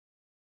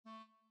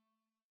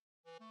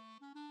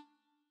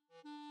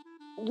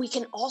We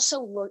can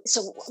also look,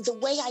 so the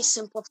way I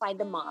simplified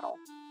the model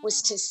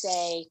was to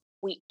say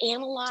we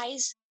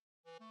analyze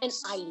and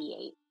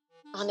ideate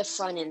on the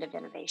front end of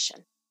innovation,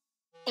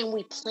 and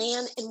we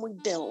plan and we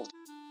build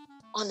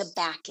on the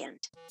back end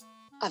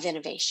of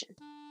innovation.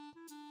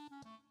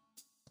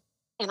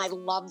 And I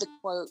love the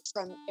quote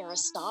from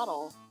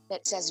Aristotle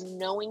that says,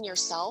 knowing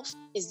yourself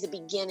is the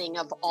beginning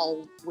of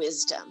all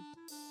wisdom.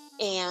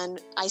 And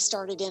I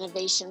started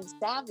Innovation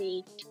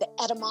Savvy. The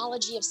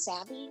etymology of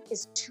savvy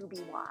is to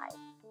be wise.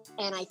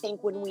 And I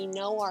think when we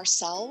know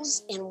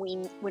ourselves and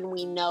when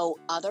we know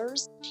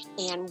others,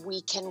 and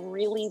we can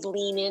really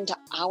lean into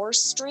our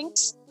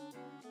strengths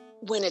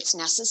when it's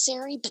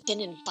necessary, but then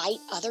invite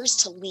others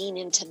to lean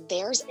into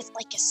theirs, it's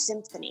like a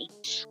symphony.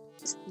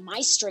 My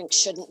strength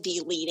shouldn't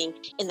be leading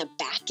in the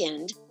back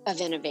end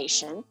of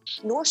innovation,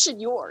 nor should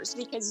yours,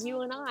 because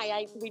you and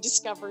we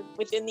discovered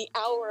within the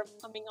hour of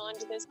coming on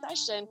to this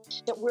session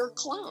that we're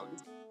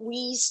clones.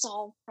 We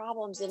solve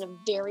problems in a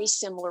very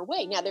similar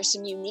way. Now, there's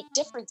some unique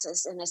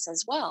differences in this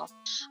as well.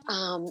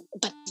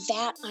 But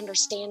that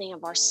understanding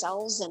of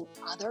ourselves and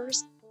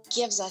others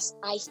gives us,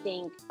 I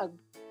think, a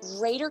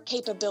greater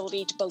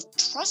capability to both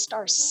trust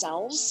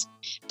ourselves,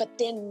 but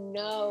then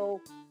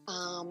know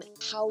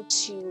how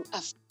to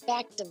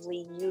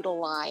effectively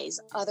utilize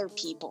other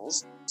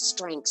people's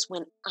strengths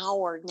when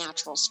our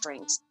natural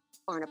strengths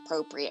aren't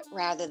appropriate,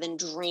 rather than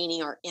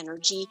draining our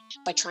energy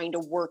by trying to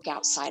work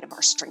outside of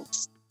our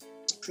strengths.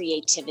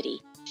 Creativity,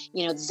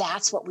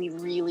 that's what we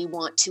really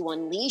want to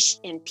unleash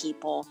in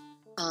people,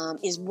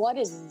 is what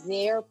is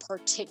their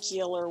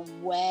particular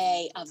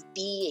way of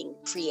being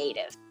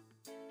creative,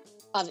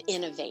 of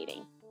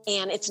innovating.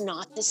 And it's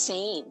not the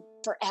same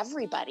for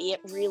everybody. It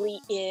really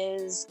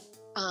is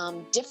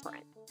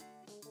different.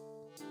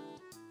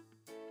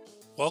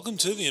 Welcome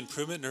to the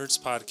Improvement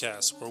Nerds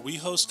podcast, where we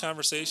host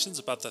conversations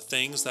about the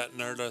things that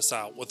nerd us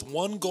out with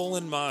one goal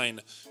in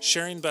mind: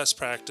 sharing best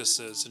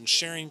practices and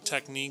sharing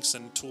techniques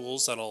and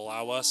tools that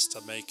allow us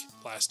to make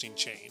lasting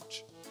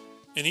change.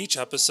 In each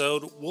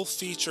episode, we'll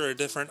feature a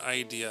different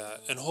idea,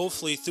 and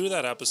hopefully through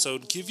that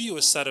episode give you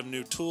a set of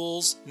new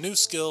tools, new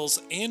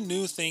skills, and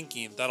new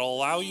thinking that'll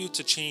allow you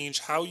to change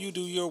how you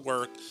do your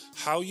work,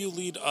 how you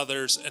lead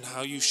others, and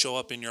how you show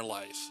up in your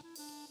life.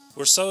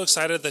 We're so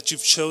excited that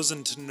you've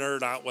chosen to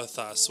nerd out with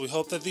us. We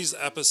hope that these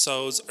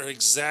episodes are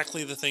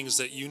exactly the things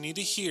that you need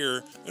to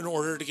hear in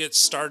order to get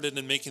started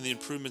in making the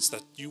improvements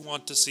that you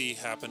want to see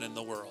happen in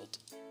the world.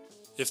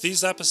 If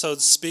these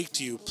episodes speak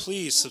to you,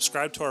 please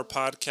subscribe to our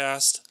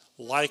podcast,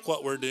 like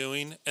what we're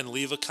doing, and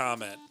leave a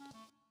comment.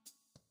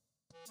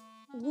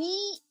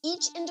 We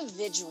each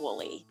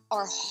individually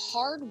are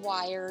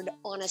hardwired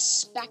on a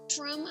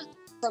spectrum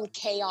from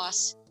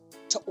chaos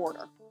to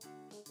order.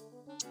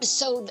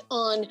 So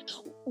on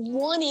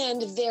one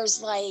end,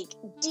 there's like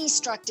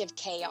destructive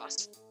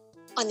chaos.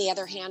 On the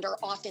other hand, or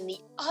often the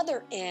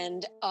other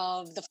end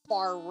of the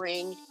far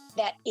ring,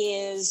 that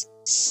is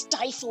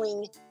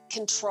stifling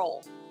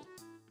control.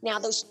 Now,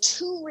 those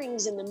two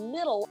rings in the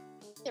middle,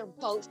 they're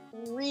both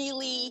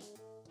really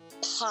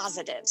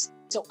positives.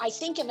 So I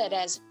think of it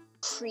as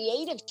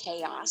creative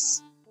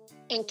chaos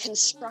and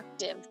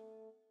constructive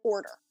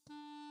order.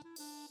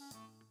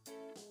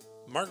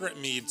 Margaret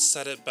Mead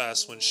said it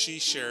best when she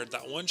shared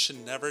that one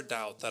should never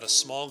doubt that a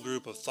small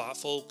group of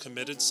thoughtful,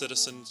 committed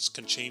citizens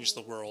can change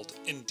the world.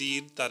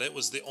 Indeed, that it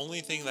was the only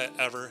thing that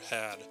ever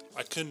had.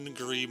 I couldn't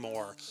agree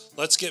more.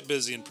 Let's get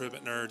busy,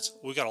 Improvement Nerds.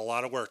 We got a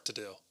lot of work to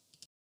do.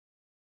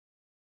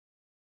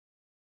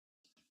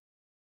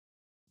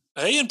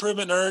 Hey,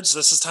 Improvement Nerds,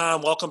 this is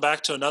Tom. Welcome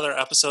back to another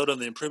episode of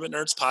the Improvement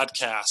Nerds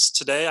podcast.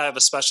 Today, I have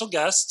a special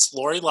guest,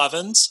 Lori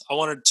Lovens. I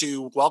wanted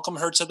to welcome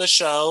her to the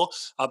show.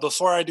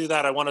 Before I do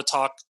that, I want to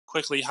talk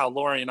quickly how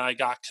Lori and I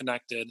got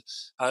connected.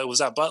 It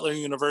was at Butler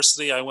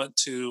University. I went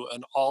to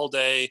an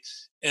all-day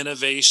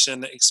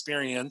innovation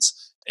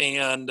experience,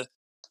 and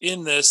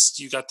in this,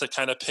 you got to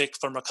kind of pick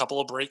from a couple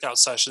of breakout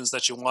sessions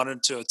that you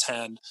wanted to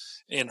attend,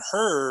 and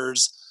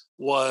hers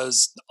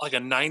was like a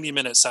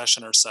 90-minute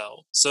session or so.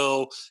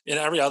 So in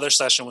every other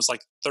session was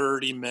like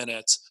 30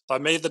 minutes. But I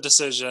made the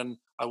decision.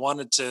 I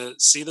wanted to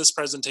see this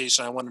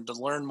presentation. I wanted to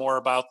learn more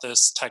about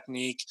this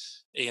technique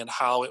and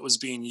how it was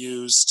being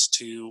used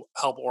to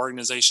help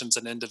organizations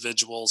and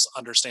individuals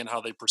understand how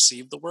they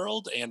perceive the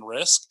world and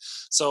risk.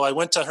 So I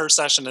went to her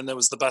session, and it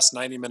was the best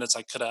 90 minutes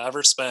I could have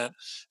ever spent.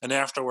 And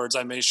afterwards,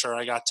 I made sure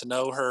I got to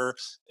know her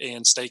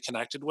and stay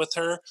connected with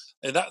her.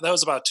 And that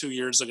was about 2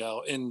 years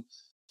ago. And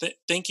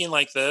thinking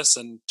like this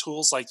and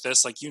tools like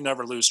this, like, you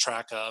never lose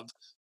track of.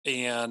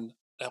 And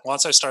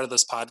once I started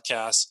this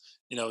podcast,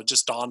 it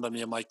just dawned on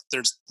me. I'm like,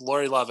 there's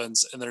Lori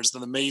Lovens, and there's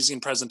an amazing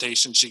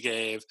presentation she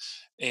gave,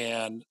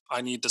 and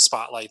I need to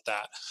spotlight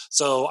that.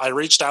 So I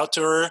reached out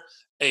to her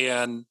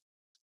and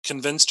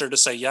convinced her to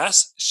say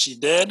yes. She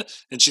did,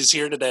 and she's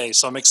here today.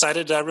 So I'm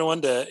excited to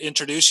everyone to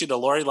introduce you to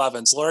Lori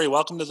Lovens. Lori,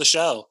 welcome to the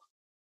show.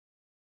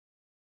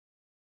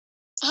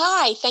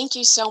 Hi, thank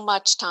you so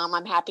much, Tom.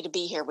 I'm happy to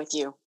be here with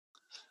you.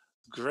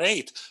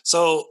 Great.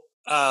 So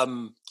I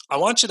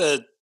want you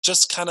to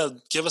just kind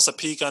of give us a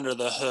peek under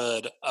the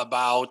hood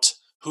about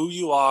who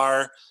you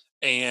are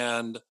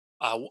and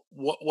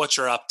what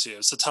you're up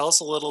to. So tell us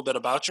a little bit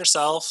about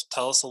yourself.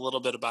 Tell us a little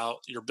bit about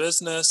your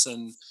business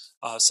and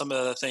some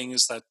of the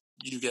things that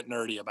you get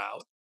nerdy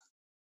about.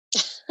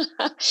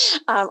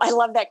 I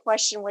love that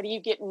question. What do you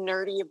get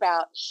nerdy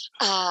about?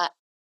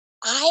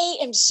 I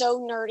am so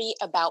nerdy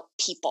about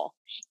people,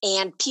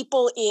 and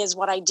people is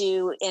what I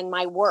do in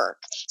my work.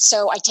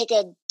 So I take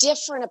a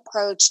different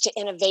approach to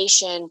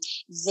innovation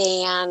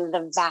than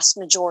the vast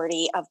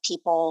majority of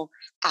people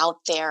out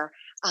there.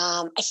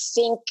 I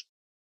think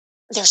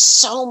there's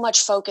so much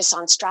focus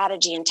on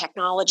strategy and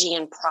technology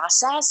and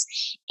process.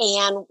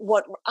 And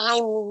what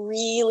I'm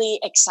really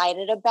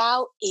excited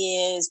about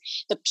is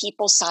the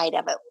people side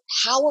of it.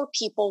 How are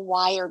people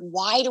wired?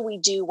 Why do we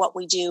do what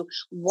we do?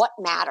 What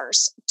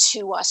matters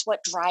to us?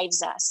 What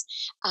drives us?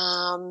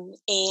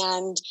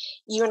 And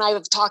you and I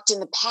have talked in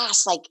the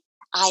past, like,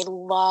 I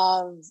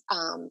love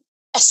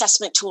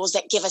assessment tools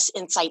that give us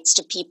insights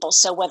to people.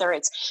 So whether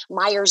it's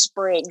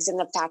Myers-Briggs and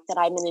the fact that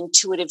I'm an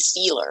intuitive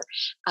feeler,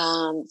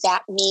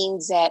 that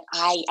means that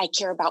I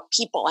care about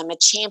people. I'm a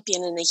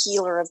champion and a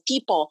healer of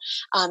people,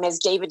 as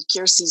David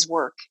Kiersey's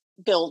work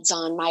builds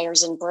on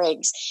Myers and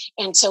Briggs.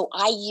 And so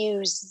I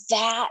use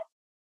that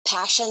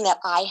passion that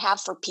I have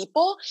for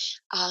people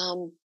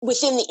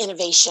within the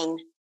innovation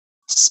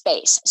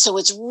space. So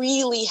it's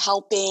really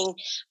helping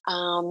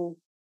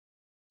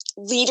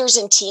leaders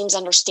and teams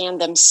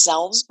understand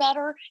themselves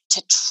better,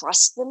 to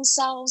trust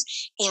themselves,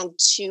 and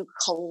to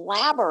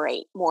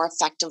collaborate more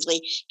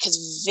effectively,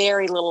 because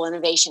very little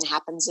innovation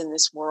happens in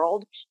this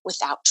world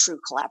without true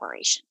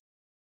collaboration.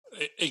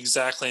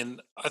 Exactly.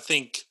 And I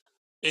think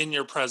in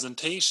your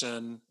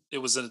presentation, it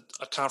was a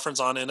conference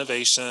on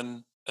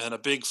innovation, and a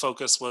big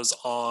focus was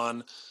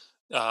on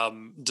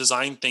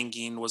design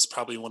thinking was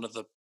probably one of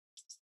the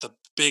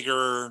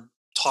bigger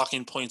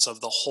talking points of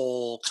the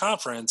whole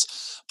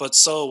conference, but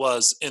so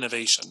was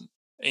innovation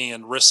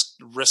and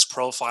risk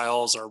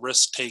profiles or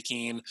risk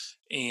taking,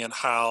 and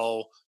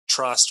how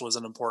trust was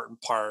an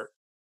important part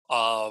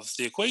of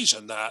the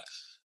equation, that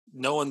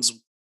no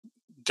one's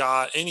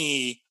got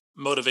any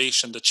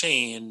motivation to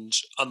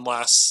change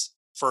unless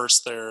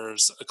first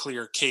there's a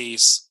clear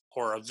case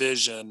or a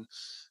vision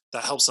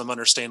that helps them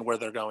understand where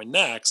they're going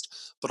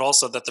next, but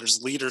also that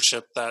there's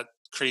leadership that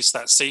creates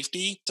that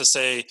safety to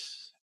say,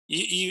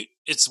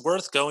 it's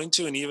worth going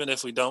to, and even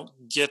if we don't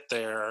get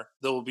there,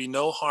 there will be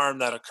no harm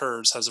that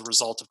occurs as a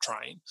result of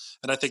trying.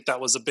 And I think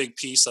that was a big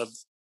piece of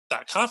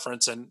that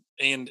conference, and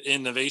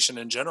innovation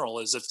in general,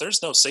 is if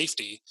there's no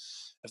safety,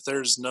 if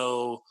there's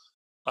no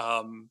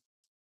um,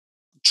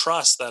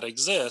 trust that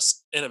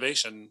exists,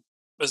 innovation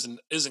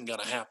isn't going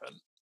to happen.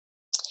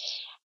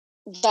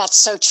 That's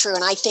so true.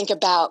 And I think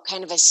about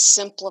kind of a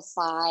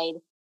simplified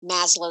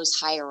Maslow's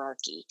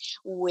hierarchy,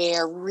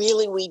 where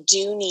really we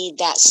do need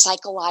that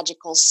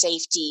psychological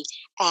safety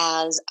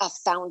as a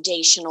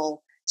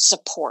foundational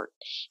support.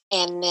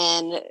 And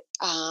then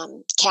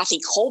Kathy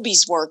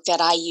Kolbe's work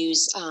that I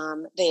use,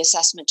 the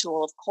assessment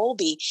tool of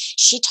Kolbe,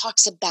 she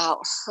talks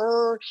about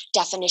her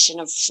definition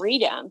of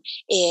freedom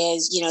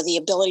is, the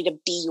ability to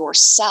be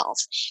yourself.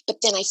 But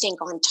then I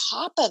think on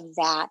top of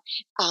that,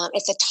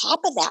 at the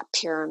top of that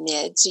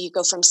pyramid, so you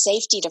go from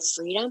safety to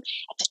freedom,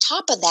 at the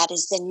top of that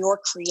is then your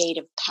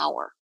creative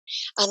power.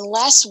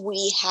 Unless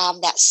we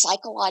have that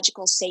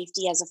psychological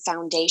safety as a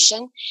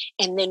foundation,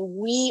 and then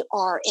we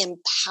are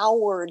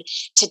empowered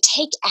to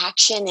take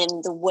action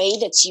in the way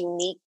that's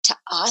unique to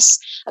us,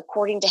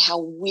 according to how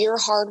we're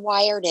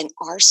hardwired and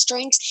our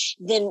strengths,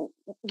 then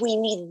we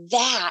need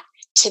that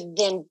to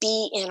then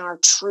be in our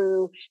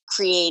true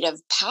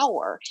creative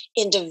power,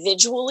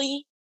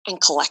 individually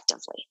and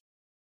collectively.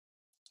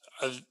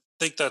 I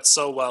think that's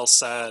so well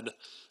said.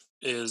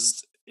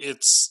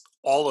 It's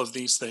all of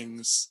these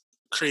things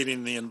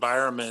creating the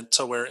environment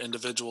to where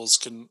individuals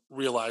can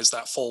realize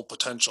that full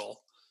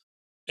potential,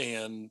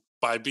 and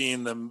by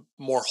being them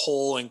more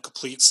whole and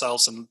complete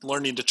selves and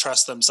learning to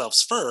trust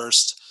themselves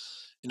first,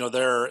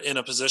 they're in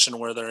a position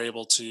where they're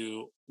able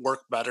to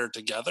work better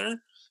together.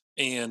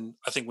 And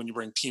I think when you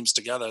bring teams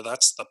together,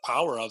 that's the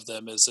power of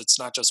them, is it's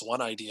not just one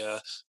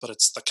idea, but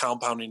it's the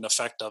compounding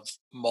effect of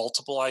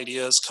multiple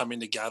ideas coming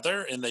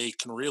together, and they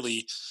can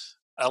really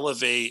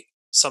elevate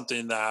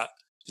something that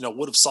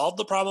would have solved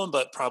the problem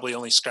but probably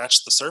only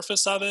scratched the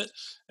surface of it.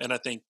 And I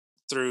think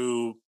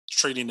through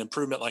treating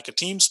improvement like a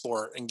team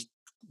sport and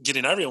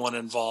getting everyone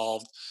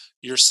involved,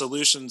 your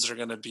solutions are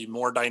going to be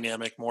more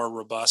dynamic, more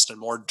robust, and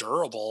more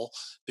durable,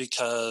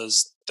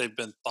 because they've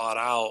been thought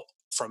out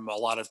from a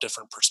lot of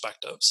different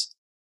perspectives.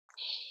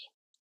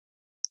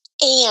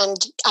 And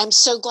I'm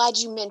so glad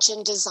you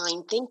mentioned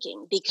design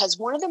thinking, because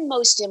one of the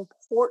most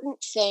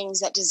important things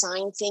that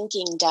design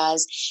thinking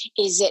does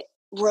is it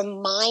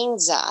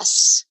reminds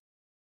us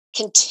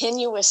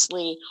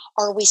continuously,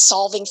 are we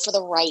solving for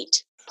the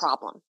right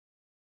problem?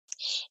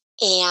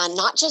 And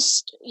not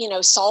just,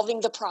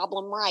 solving the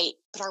problem right,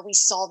 but are we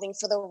solving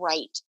for the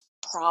right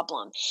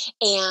problem?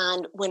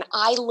 And when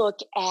I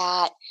look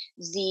at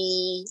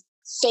the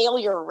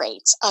failure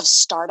rates of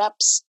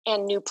startups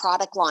and new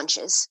product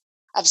launches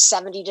of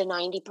 70 to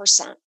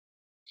 90%.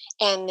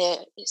 And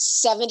the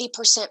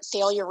 70%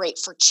 failure rate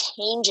for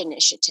change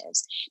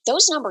initiatives,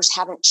 those numbers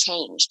haven't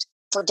changed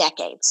for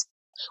decades.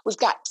 We've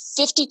got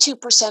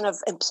 52% of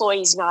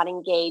employees not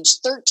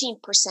engaged,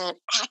 13%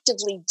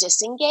 actively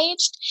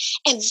disengaged.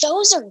 And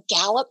those are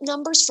Gallup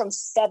numbers from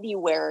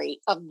February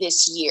of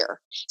this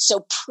year.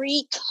 So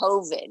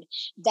pre-COVID,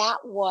 that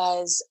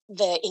was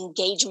the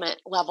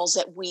engagement levels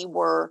that we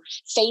were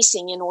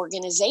facing in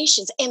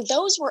organizations. And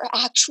those were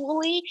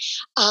actually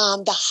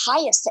the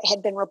highest that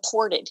had been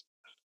reported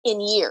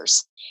in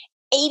years.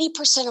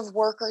 80% of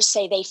workers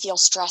say they feel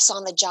stress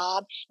on the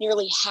job.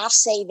 Nearly half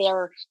say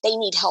they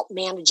need help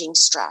managing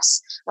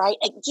stress, right?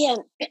 Again,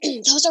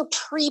 those are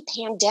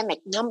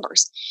pre-pandemic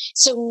numbers.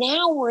 So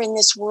now we're in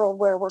this world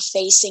where we're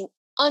facing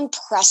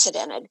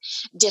unprecedented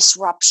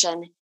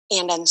disruption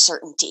and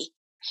uncertainty.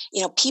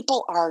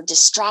 People are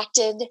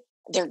distracted,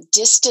 they're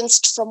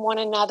distanced from one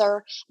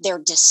another, they're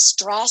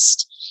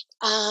distressed.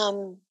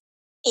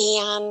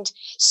 And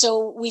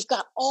so we've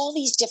got all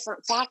these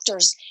different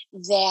factors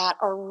that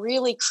are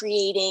really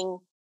creating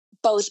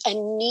both a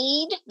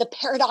need, the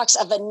paradox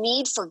of a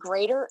need for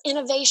greater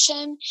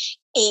innovation,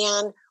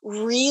 and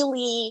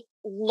really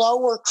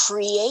lower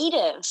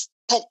creative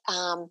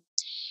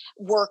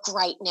work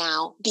right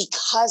now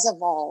because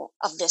of all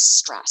of this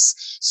stress.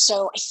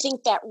 So I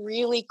think that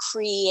really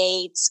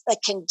creates the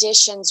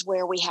conditions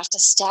where we have to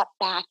step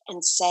back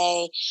and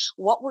say,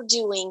 what we're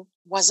doing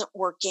wasn't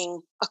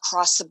working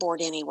across the board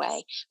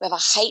anyway. We have a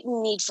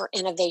heightened need for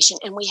innovation,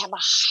 and we have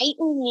a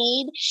heightened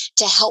need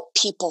to help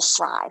people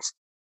thrive.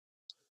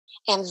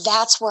 And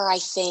that's where I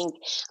think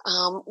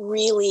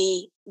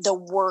really the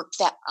work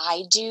that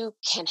I do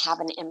can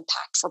have an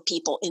impact for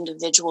people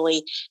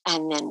individually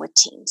and then with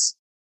teams.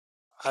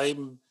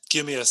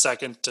 Give me a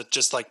second to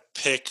just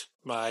pick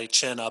my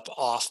chin up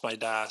off my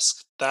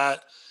desk.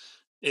 That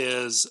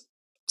is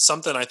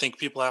something I think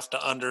people have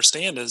to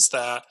understand, is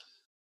that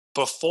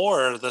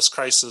before this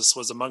crisis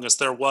was among us,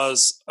 there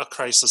was a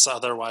crisis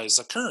otherwise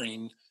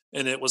occurring,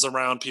 and it was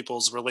around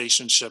people's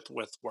relationship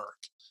with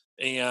work.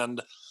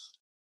 And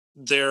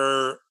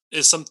there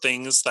is some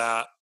things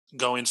that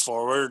going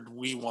forward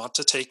we want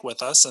to take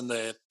with us, and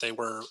they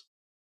were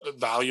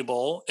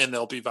valuable and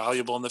they'll be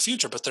valuable in the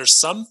future. But there's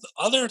some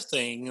other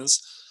things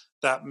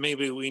that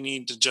maybe we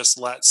need to just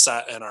let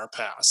set in our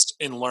past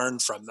and learn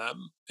from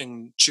them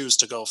and choose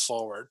to go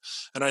forward.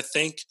 And I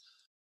think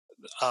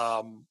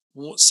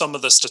some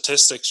of the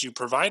statistics you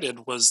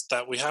provided was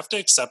that we have to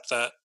accept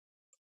that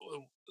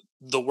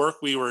the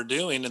work we were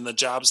doing and the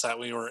jobs that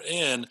we were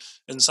in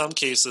some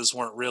cases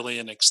weren't really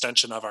an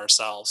extension of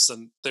ourselves,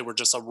 and they were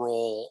just a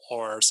role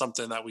or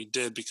something that we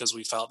did because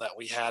we felt that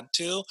we had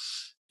to.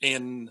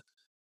 And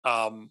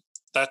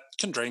that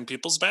can drain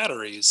people's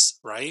batteries,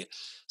 right?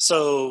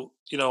 So,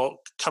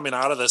 coming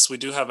out of this, we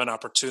do have an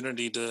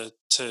opportunity to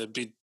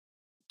be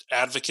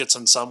advocates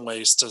in some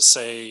ways, to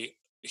say,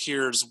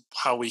 here's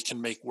how we can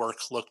make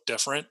work look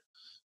different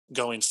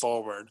going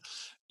forward.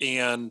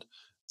 And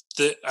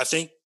I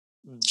think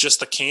just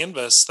the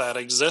canvas that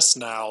exists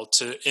now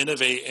to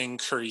innovate and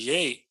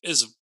create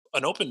is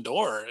an open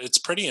door. It's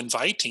pretty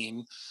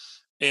inviting.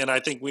 And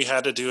I think we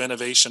had to do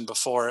innovation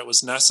before it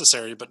was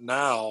necessary, but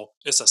now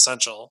it's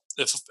essential.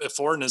 If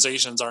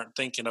organizations aren't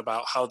thinking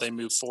about how they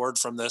move forward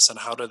from this and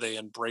how do they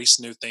embrace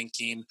new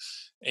thinking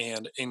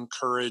and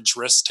encourage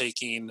risk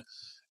taking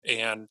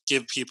and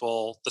give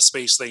people the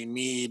space they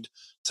need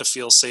to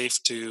feel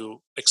safe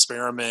to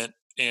experiment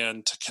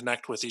and to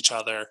connect with each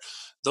other,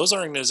 those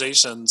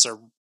organizations are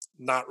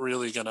not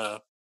really going to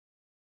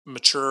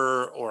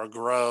mature or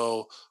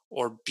grow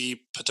or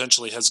be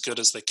potentially as good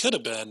as they could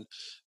have been.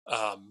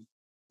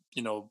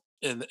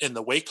 In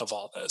the wake of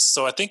all this.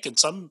 So I think in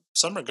some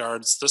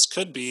regards, this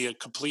could be a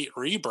complete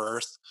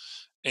rebirth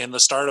and the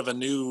start of a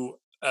new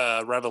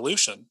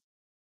revolution.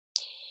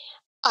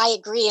 I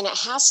agree. And it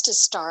has to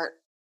start,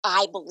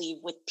 I believe,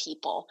 with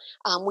people.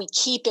 We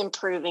keep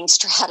improving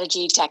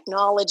strategy,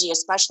 technology,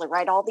 especially,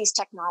 right? All these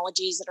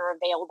technologies that are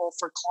available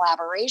for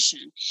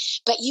collaboration.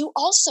 But you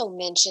also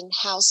mentioned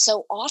how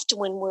so often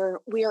when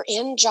we're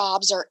in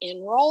jobs or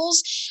in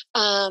roles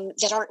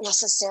that aren't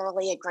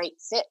necessarily a great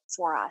fit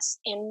for us.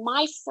 In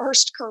my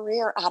first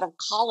career out of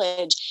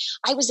college,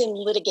 I was in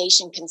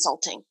litigation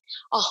consulting.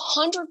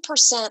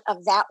 100%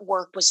 of that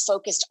work was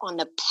focused on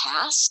the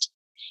past.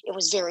 It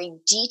was very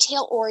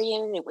detail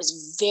oriented. It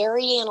was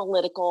very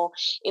analytical.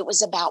 It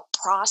was about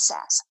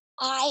process.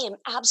 I am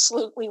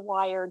absolutely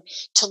wired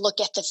to look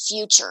at the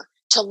future,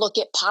 to look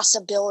at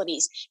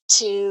possibilities,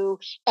 to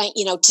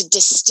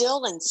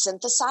distill and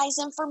synthesize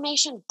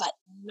information, but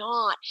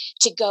not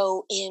to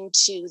go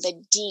into the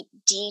deep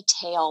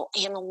detail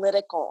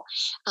analytical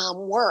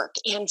work.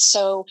 And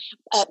so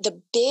the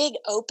big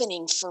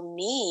opening for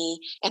me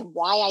and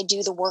why I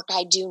do the work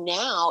I do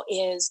now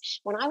is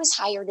when I was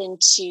hired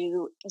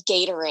into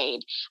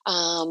Gatorade,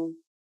 I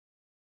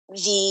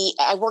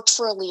worked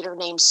for a leader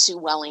named Sue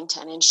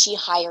Wellington, and she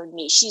hired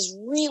me. She's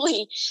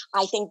really,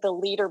 I think, the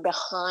leader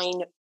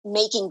behind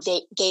making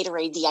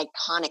Gatorade the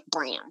iconic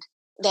brand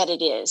that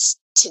it is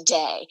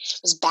today. It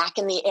was back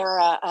in the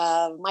era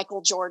of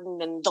Michael Jordan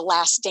and The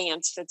Last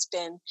Dance that's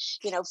been,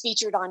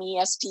 featured on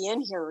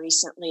ESPN here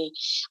recently.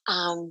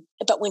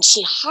 But when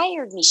she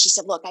hired me, she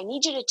said, look, I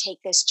need you to take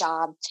this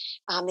job,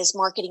 this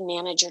marketing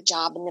manager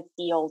job in the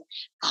field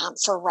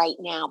for right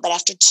now. But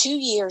after 2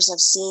 years of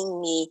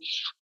seeing me,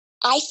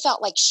 I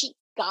felt like she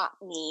got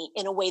me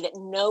in a way that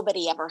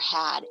nobody ever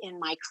had in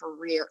my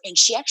career. And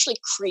she actually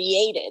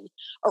created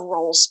a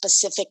role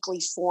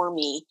specifically for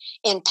me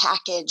in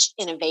package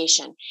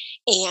innovation.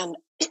 And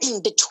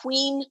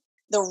between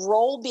the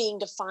role being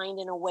defined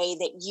in a way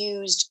that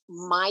used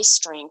my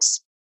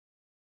strengths,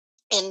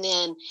 and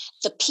then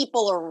the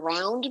people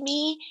around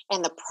me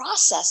and the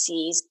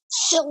processes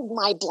filled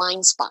my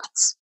blind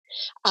spots.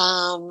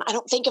 I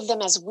don't think of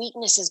them as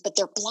weaknesses, but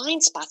they're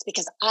blind spots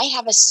because I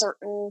have a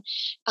certain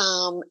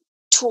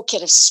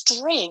toolkit of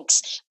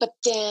strengths, but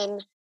then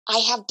I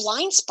have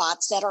blind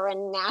spots that are a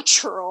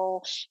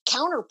natural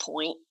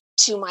counterpoint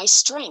to my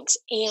strengths.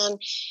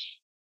 And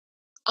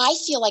I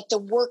feel like the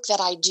work that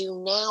I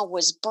do now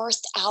was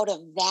birthed out of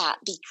that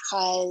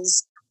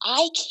because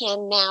I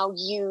can now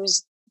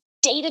use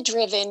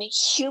data-driven,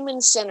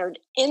 human-centered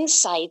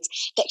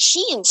insights that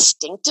she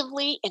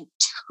instinctively,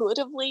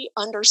 intuitively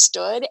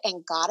understood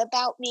and got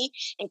about me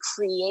and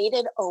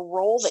created a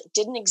role that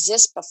didn't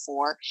exist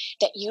before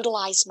that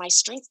utilized my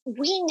strengths.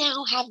 We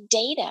now have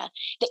data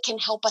that can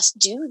help us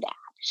do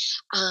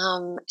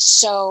that.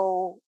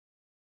 So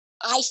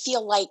I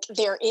feel like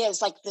there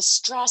is like the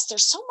stress,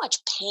 there's so much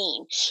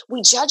pain.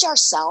 We judge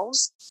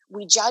ourselves,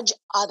 we judge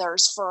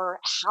others for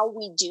how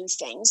we do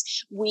things.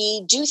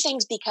 We do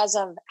things because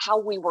of how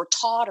we were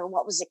taught or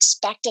what was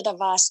expected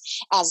of us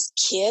as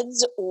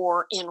kids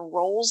or in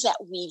roles that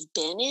we've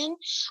been in.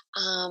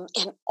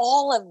 And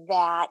all of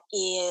that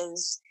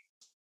it's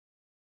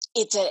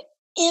an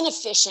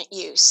inefficient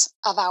use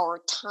of our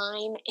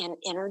time and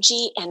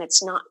energy, and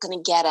it's not going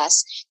to get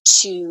us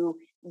to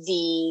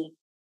the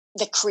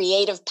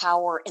creative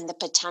power and the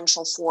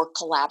potential for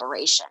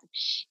collaboration.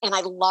 And I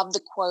love the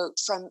quote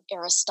from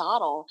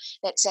Aristotle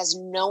that says,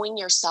 knowing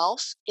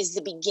yourself is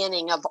the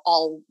beginning of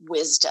all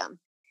wisdom.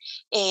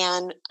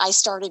 And I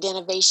started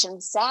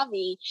Innovation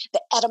Savvy.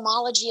 The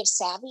etymology of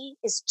savvy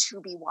is to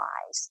be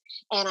wise.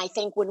 And I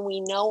think when we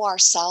know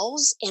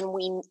ourselves and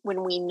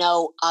when we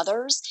know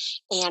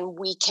others and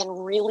we can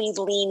really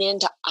lean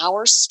into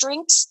our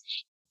strengths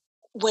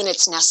when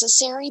it's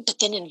necessary, but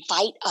then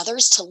invite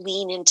others to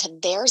lean into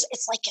theirs.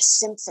 It's like a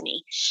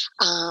symphony.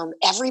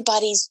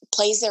 Everybody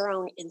plays their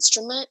own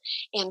instrument.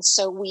 And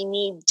so we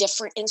need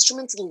different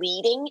instruments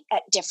leading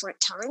at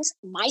different times.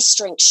 My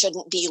strength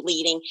shouldn't be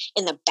leading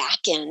in the back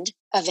end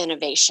of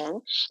innovation,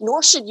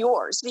 nor should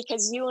yours,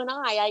 because you and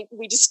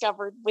we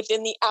discovered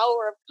within the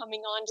hour of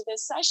coming on to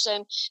this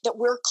session that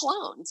we're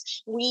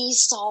clones. We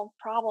solve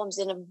problems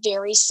in a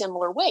very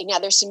similar way. Now,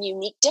 there's some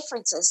unique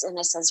differences in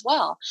this as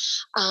well.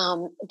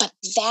 But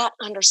that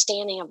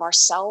understanding of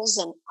ourselves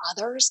and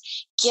others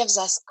gives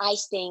us, I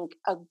think,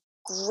 a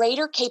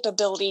greater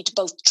capability to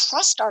both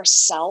trust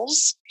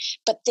ourselves,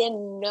 but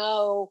then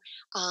know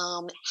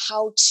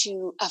how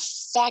to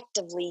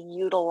effectively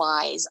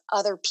utilize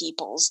other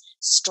people's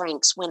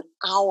strengths when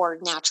our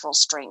natural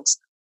strengths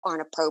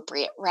aren't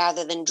appropriate,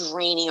 rather than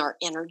draining our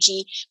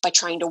energy by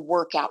trying to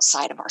work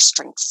outside of our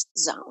strengths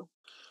zone.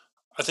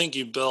 I think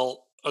you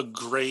built a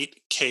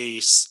great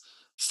case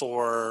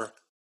for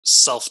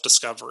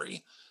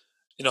self-discovery.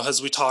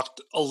 As we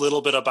talked a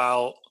little bit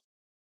about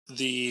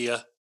the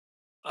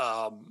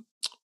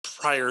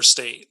prior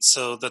state,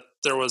 so that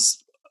there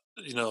was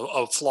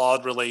a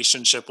flawed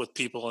relationship with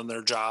people in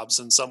their jobs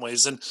in some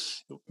ways, and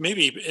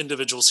maybe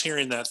individuals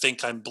hearing that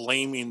think I'm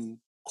blaming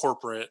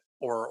corporate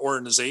or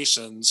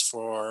organizations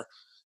for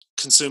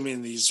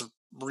consuming these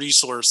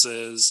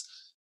resources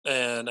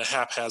in a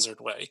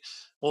haphazard way.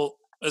 Well,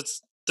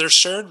 it's their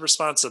shared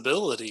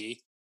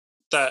responsibility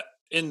that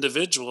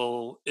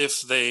individual,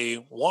 if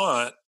they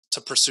want to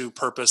pursue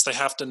purpose, they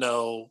have to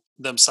know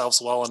themselves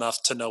well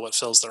enough to know what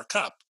fills their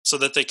cup so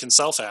that they can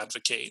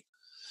self-advocate.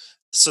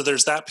 So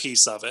there's that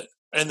piece of it.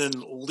 And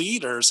then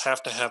leaders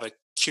have to have a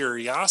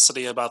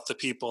curiosity about the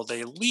people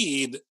they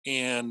lead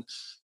and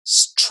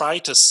try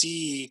to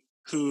see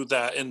who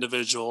that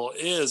individual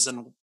is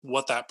and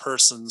what that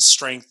person's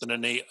strength and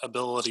innate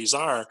abilities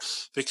are.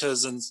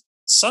 Because in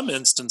some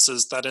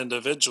instances, that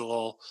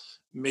individual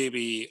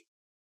maybe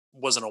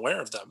wasn't aware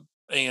of them.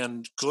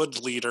 And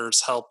good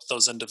leaders help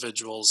those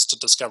individuals to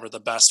discover the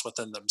best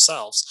within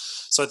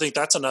themselves. So I think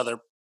that's another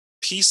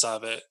piece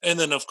of it. And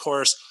then, of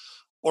course,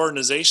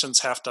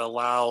 organizations have to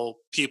allow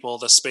people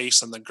the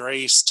space and the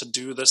grace to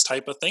do this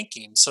type of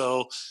thinking.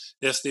 So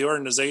if the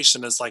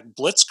organization is like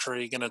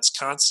blitzkrieg and it's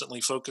constantly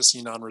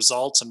focusing on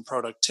results and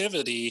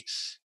productivity,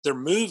 they're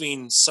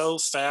moving so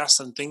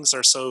fast and things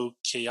are so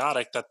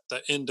chaotic that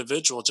the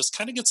individual just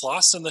kind of gets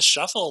lost in the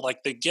shuffle.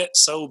 Like they get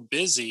so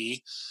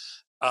busy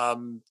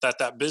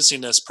that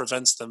busyness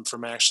prevents them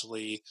from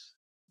actually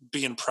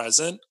being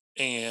present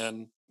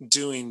and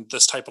doing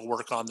this type of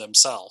work on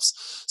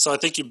themselves. So I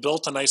think you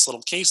built a nice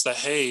little case that,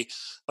 hey,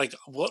 like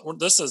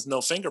this is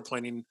no finger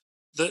pointing.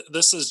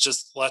 This is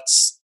just,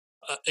 let's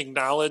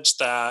acknowledge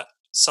that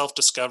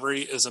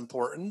self-discovery is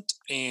important,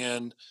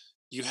 and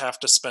you have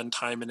to spend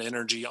time and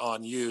energy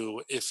on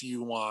you if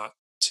you want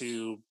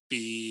to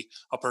be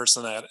a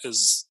person that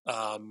is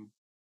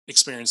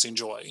experiencing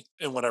joy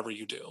in whatever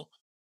you do.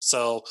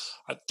 So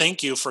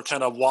thank you for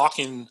kind of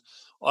walking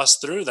us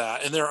through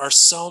that. And there are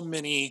so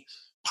many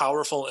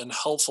powerful and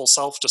helpful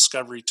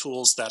self-discovery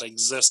tools that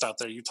exist out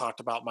there. You talked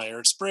about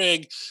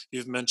Myers-Briggs,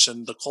 you've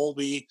mentioned the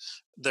Kolbe,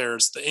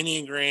 there's the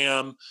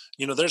Enneagram,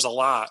 there's a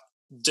lot.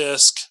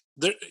 DISC,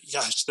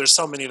 there's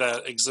so many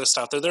that exist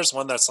out there. There's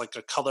one that's like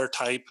a color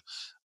type.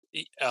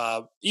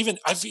 Even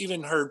I've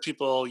even heard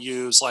people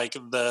use like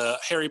the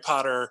Harry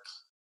Potter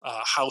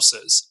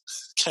houses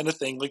kind of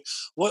thing. Like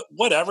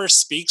whatever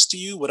speaks to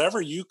you,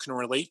 whatever you can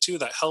relate to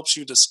that helps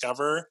you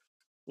discover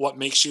what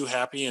makes you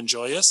happy and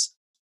joyous,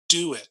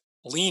 do it.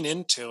 Lean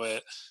into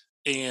it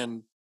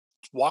and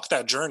walk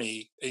that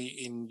journey.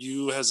 And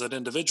you as an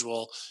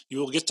individual, you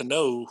will get to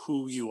know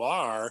who you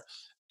are,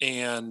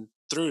 and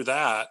through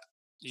that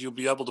you'll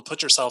be able to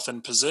put yourself in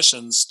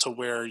positions to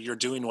where you're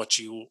doing what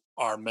you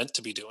are meant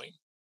to be doing.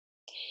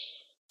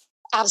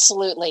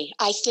 Absolutely.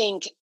 I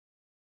think,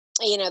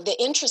 the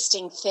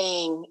interesting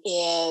thing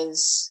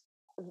is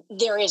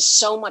there is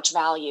so much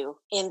value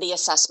in the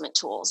assessment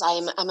tools.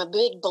 I'm a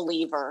big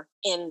believer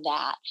in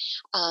that.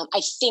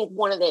 I think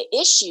one of the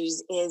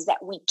issues is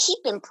that we keep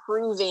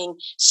improving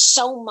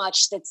so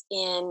much that's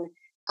in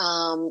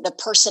the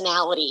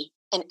personality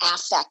and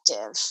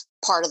affective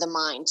part of the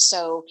mind.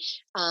 So,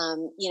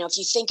 if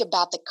you think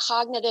about the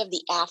cognitive,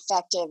 the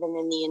affective, and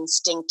then the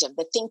instinctive,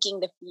 the thinking,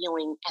 the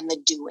feeling, and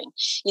the doing,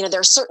 there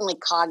are certainly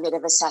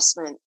cognitive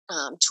assessment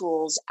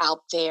tools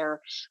out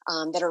there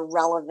that are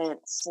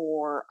relevant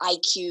for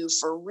IQ,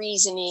 for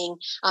reasoning,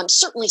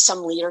 certainly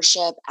some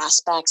leadership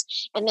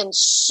aspects, and then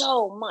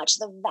so much,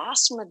 the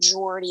vast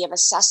majority of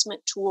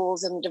assessment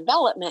tools and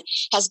development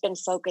has been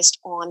focused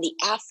on the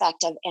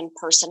affective and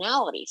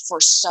personality for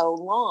so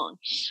long.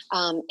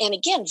 And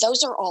again,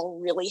 those are all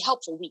really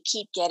helpful. We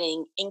keep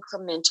getting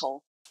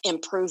incremental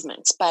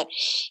improvements. But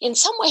in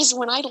some ways,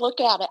 when I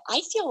look at it, I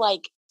feel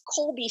like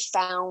Kolbe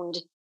found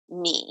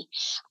me.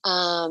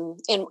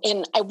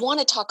 And I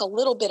want to talk a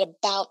little bit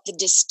about the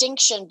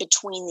distinction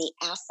between the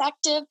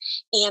affective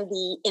and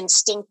the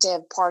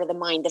instinctive part of the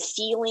mind, the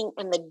feeling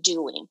and the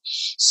doing.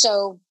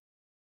 So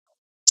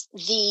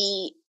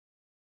the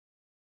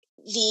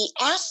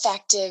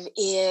affective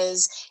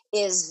is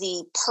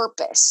the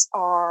purpose,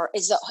 or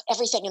is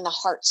everything in the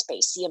heart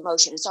space, the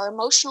emotion. It's our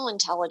emotional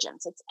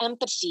intelligence, it's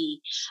empathy,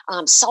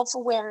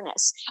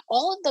 self-awareness.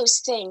 All of those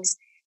things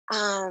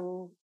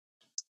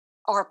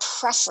are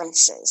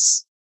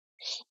preferences,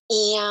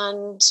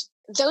 and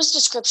those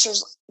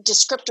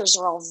descriptors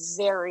are all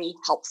very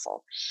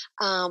helpful.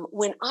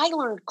 When I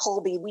learned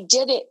Kolbe, we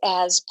did it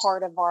as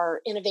part of our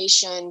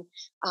innovation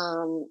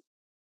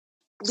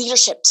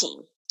leadership team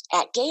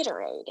at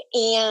Gatorade.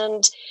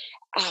 And,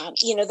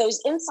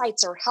 those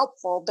insights are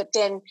helpful, but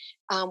then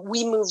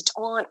we moved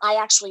on. I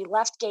actually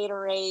left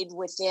Gatorade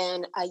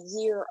within a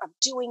year of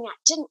doing that.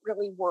 Didn't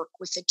really work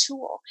with the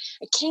tool.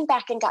 I came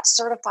back and got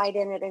certified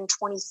in it in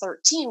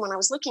 2013 when I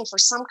was looking for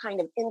some kind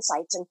of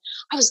insights. And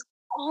I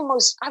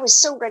was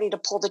so ready to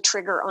pull the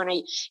trigger on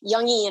a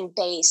Jungian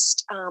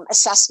based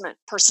assessment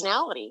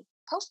personality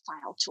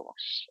profile tool.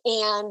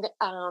 And,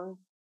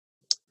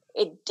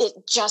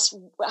 it just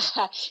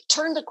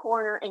turned the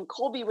corner, and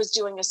Kolbe was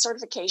doing a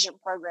certification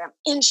program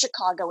in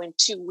Chicago in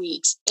 2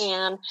 weeks.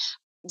 And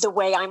the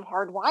way I'm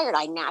hardwired,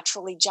 I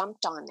naturally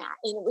jumped on that.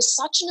 And it was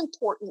such an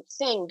important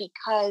thing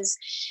because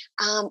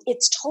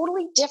it's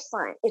totally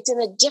different. It's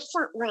in a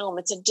different realm.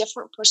 It's a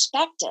different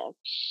perspective.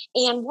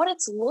 And what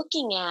it's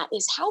looking at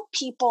is how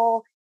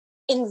people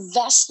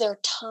invest their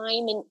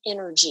time and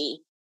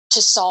energy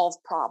to solve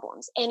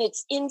problems. And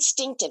it's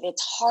instinctive.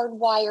 It's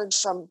hardwired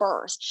from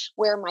birth,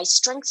 where my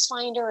Strengths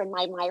Finder and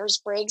my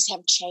Myers-Briggs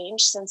have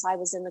changed since I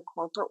was in the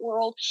corporate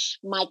world.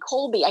 My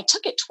Kolbe, I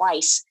took it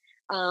twice,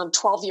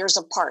 12 years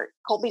apart.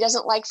 Kolbe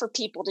doesn't like for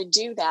people to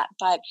do that,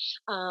 but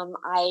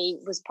I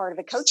was part of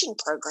a coaching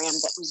program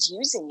that was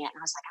using it. And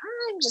I was like,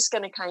 I'm just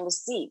going to kind of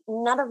see.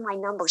 None of my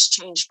numbers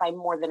changed by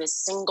more than a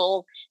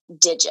single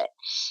digit.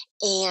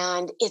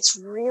 And it's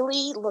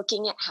really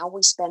looking at how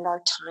we spend our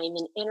time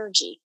and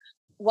energy.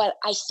 What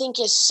I think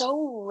is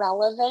so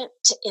relevant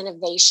to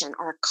innovation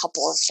are a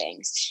couple of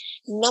things.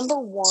 Number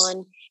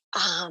one,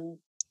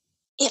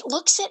 it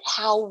looks at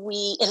how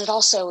and it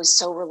also is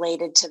so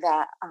related to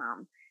that,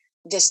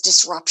 this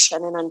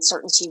disruption and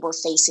uncertainty we're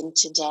facing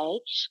today.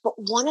 But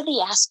one of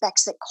the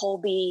aspects that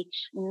Kolbe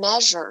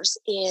measures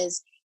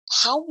is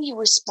how we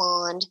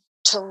respond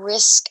to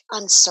risk,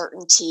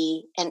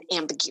 uncertainty, and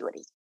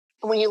ambiguity.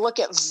 And when you look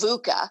at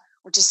VUCA,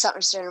 which is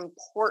such an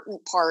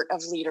important part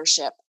of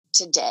leadership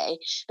today,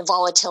 the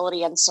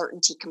volatility,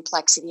 uncertainty,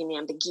 complexity, and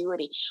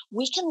ambiguity,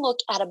 we can look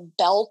at a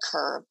bell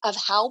curve of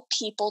how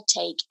people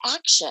take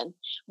action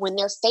when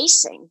they're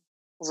facing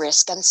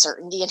risk,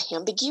 uncertainty, and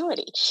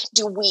ambiguity?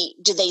 Do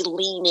they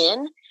lean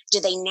in? Do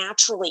they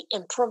naturally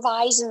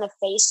improvise in the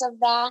face of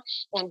that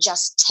and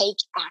just take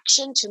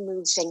action to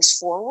move things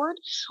forward?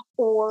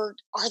 Or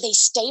are they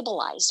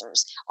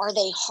stabilizers? Are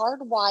they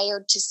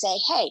hardwired to say,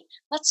 hey,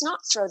 let's not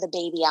throw the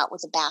baby out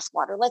with the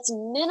bathwater. Let's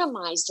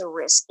minimize the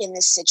risk in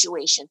this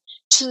situation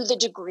to the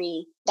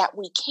degree that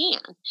we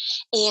can.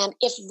 And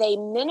if they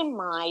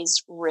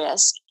minimize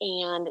risk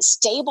and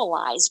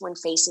stabilize when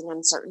facing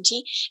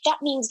uncertainty,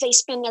 that means they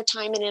spend their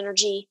time and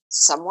energy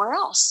somewhere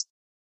else.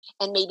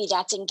 And maybe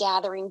that's in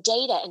gathering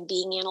data and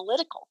being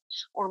analytical,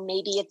 or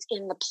maybe it's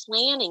in the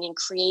planning and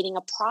creating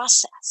a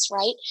process,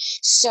 right?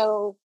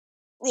 So,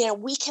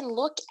 we can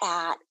look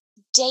at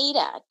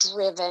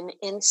data-driven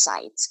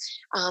insights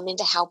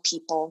into how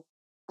people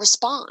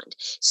respond.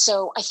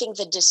 So I think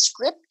the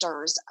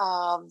descriptors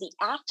of the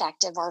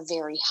affective are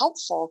very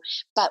helpful,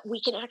 but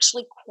we can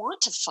actually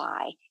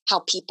quantify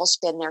how people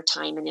spend their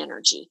time and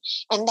energy.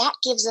 And that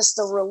gives us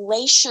the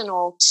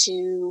relational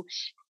to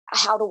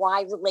how do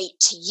I relate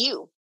to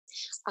you?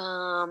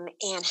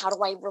 And how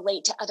do I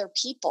relate to other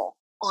people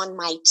on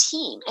my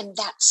team? And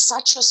that's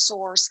such a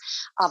source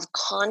of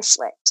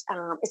conflict.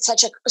 It's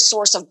such a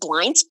source of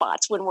blind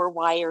spots when we're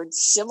wired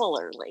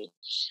similarly,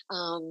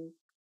 and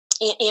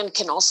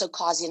can also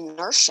cause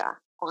inertia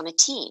on a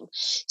team.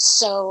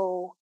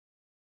 So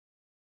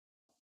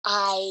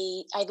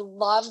I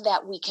love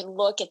that we can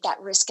look at that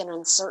risk and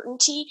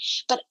uncertainty,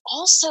 but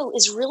also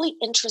is really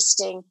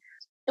interesting.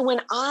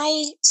 When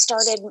I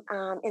started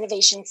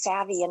Innovation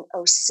Savvy in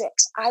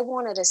 2006, I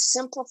wanted a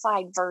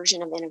simplified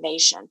version of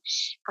innovation,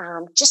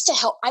 just to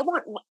help. I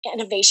want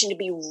innovation to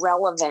be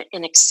relevant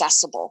and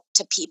accessible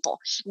to people,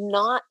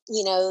 not,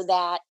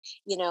 that,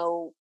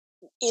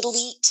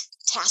 elite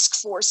task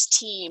force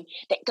team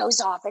that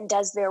goes off and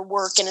does their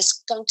work in a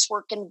skunk's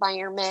work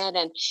environment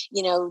and,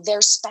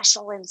 they're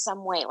special in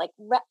some way. Like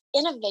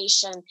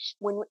innovation,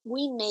 when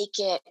we make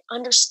it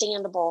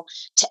understandable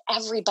to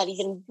everybody,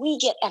 then we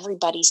get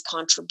everybody's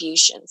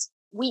contributions.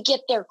 We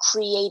get their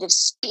creative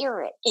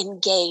spirit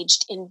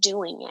engaged in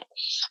doing it.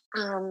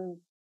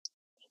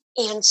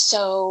 And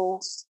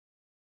so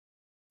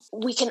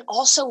we can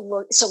also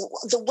look. So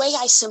the way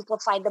I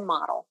simplified the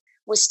model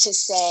was to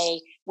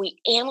say we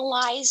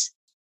analyze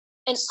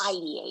and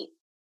ideate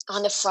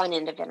on the front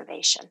end of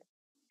innovation,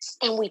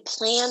 and we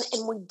plan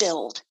and we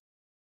build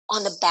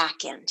on the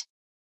back end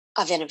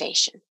of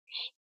innovation.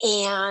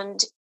 And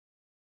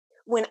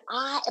when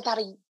about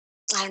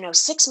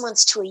 6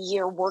 months to a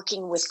year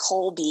working with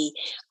Kolbe,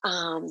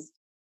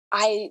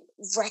 I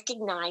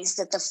recognized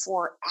that the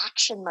 4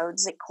 action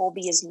modes that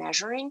Kolbe is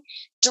measuring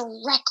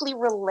directly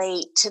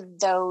relate to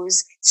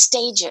those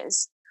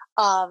stages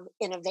of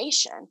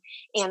innovation.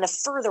 And the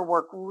further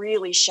work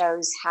really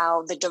shows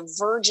how the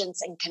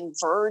divergence and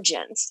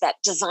convergence that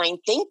design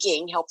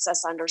thinking helps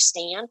us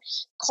understand.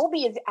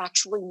 Kolbe is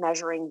actually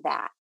measuring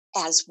that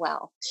as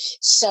well.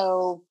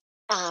 So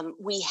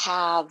we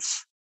have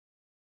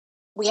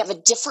a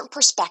different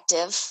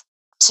perspective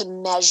to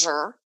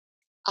measure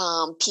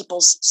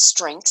people's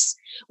strengths.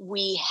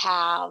 We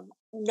have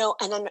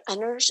an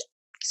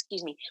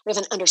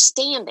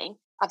understanding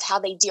of how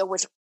they deal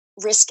with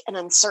risk and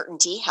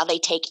uncertainty, how they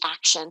take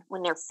action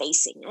when they're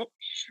facing it.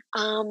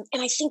 And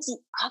I think the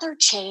other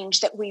change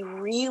that we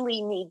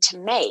really need to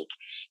make,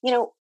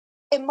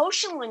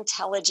 emotional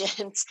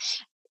intelligence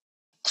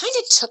kind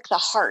of took the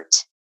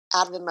heart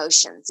out of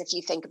emotions, if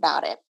you think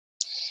about it.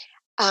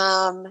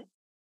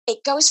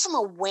 It goes from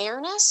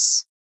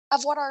awareness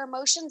of what our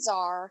emotions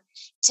are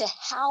to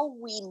how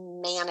we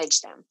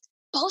manage them.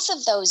 Both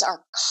of those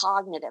are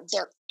cognitive.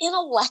 They're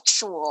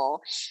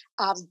intellectual,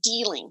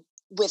 dealing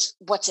with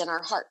what's in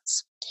our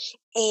hearts.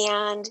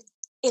 And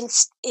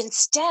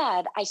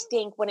instead, I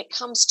think when it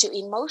comes to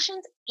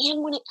emotions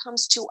and when it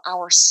comes to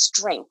our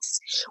strengths,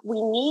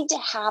 we need to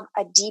have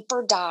a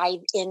deeper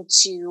dive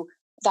into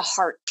the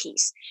heart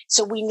piece.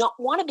 So we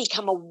want to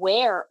become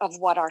aware of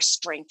what our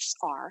strengths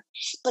are,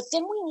 but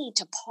then we need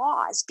to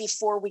pause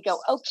before we go,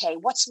 okay,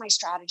 what's my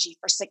strategy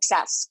for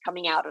success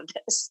coming out of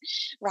this,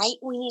 right?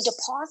 We need to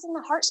pause in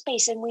the heart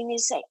space and we need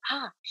to say,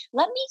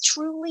 let me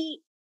truly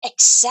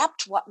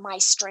accept what my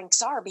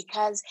strengths are,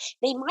 because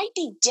they might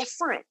be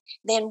different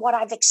than what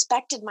I've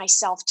expected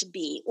myself to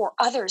be or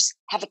others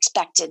have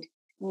expected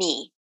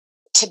me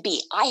to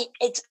be.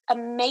 It's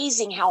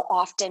amazing how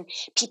often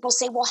people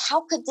say, well,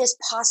 how could this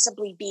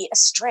possibly be a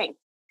strength?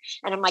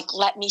 And I'm like,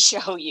 let me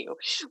show you,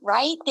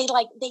 right? They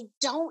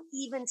don't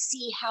even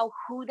see how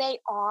who they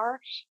are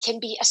can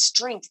be a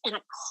strength and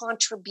a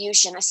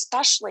contribution,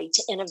 especially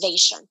to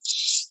innovation.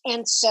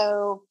 And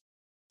so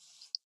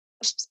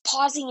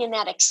pausing in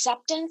that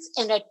acceptance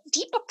and a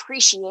deep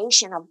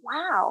appreciation of,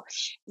 wow,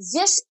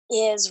 this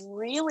is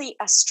really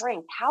a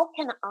strength. How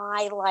can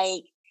I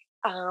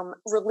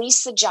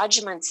release the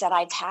judgments that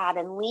I've had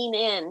and lean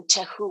in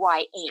to who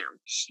I am?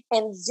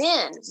 And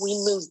then we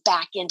move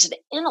back into the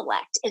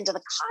intellect, into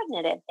the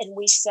cognitive, and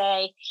we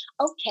say,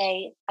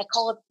 okay, I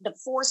call it the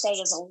 4th A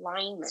is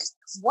alignment.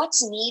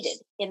 What's needed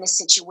in the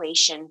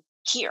situation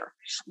here?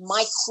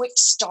 My quick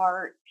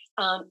start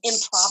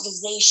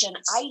improvisation,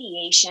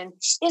 ideation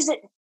isn't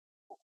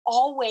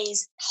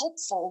always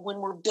helpful when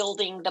we're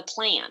building the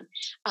plan.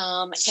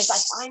 Because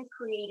if I'm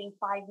creating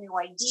 5 new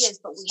ideas,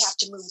 but we have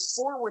to move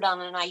forward on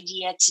an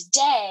idea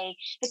today,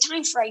 the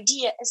time for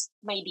ideas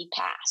may be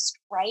past,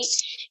 right?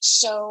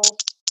 So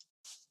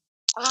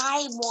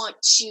I want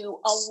to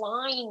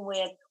align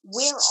with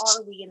where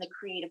are we in the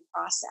creative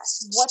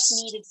process? What's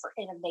needed for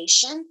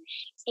innovation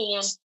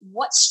and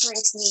what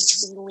strengths need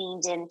to be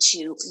leaned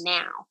into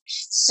now?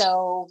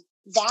 So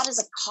that is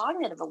a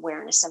cognitive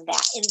awareness of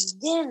that. And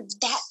then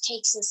that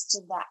takes us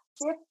to that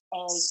fifth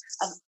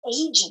A of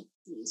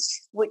agency,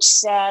 which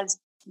says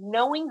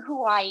knowing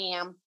who I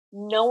am,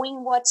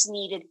 knowing what's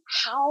needed,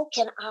 how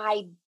can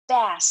I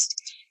best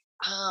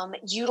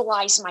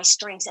utilize my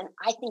strengths. And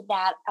I think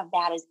that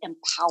is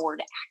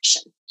empowered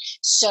action.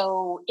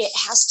 So it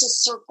has to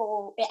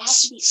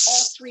be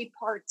all 3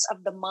 parts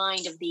of the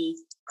mind of the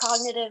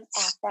cognitive,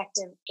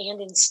 affective,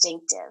 and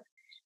instinctive.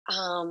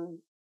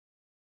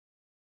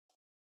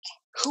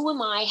 Who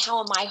am I? How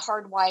am I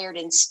hardwired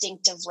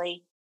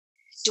instinctively?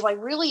 Do I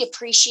really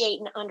appreciate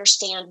and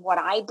understand what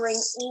I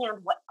bring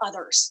and what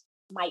others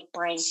might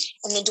bring?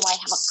 And then do I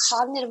have a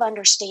cognitive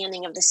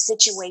understanding of the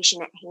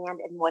situation at hand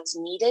and what's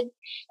needed?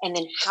 And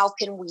then how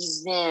can we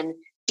then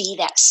be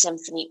that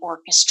symphony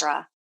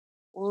orchestra,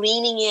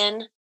 leaning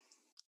in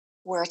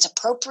where it's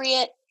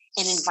appropriate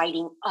and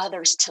inviting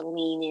others to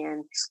lean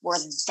in where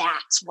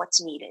that's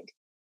what's needed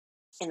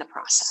in the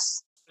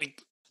process?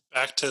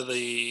 Back to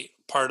the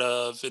part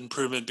of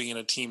improvement being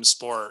a team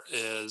sport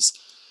is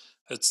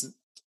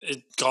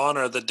gone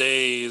are the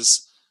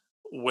days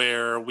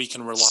where we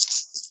can rely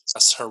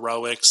on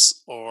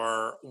heroics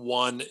or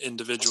one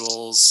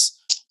individual's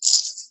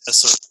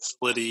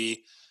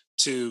ability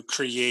to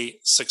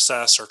create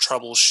success or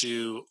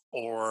troubleshoot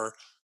or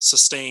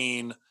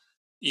sustain,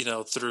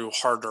 through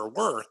harder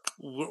work.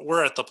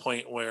 We're at the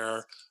point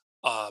where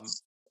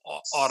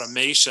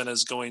automation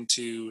is going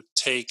to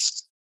take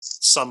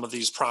some of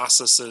these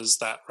processes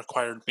that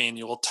required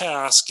manual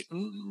task,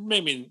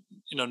 maybe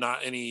not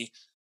any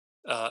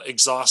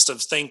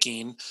exhaustive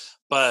thinking,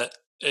 but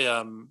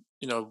a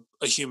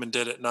human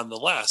did it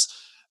nonetheless.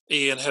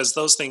 And as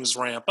those things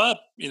ramp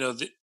up,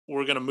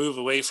 we're going to move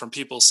away from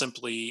people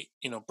simply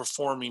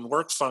performing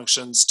work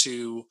functions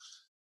to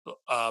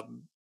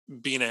um,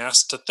 being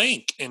asked to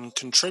think and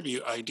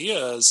contribute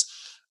ideas.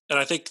 And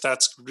I think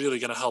that's really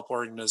going to help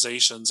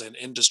organizations and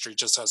industry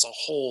just as a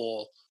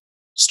whole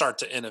start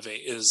to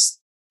innovate. Is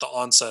the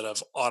onset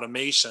of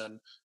automation.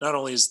 Not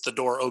only is the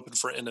door open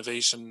for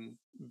innovation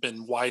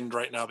been widened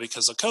right now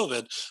because of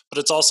COVID, but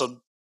it's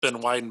also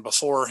been widened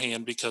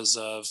beforehand because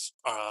of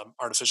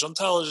artificial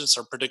intelligence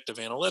or predictive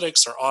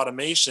analytics or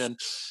automation.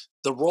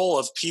 The role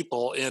of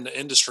people in the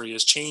industry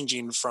is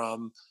changing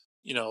from,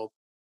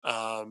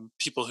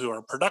 people who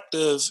are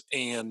productive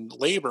and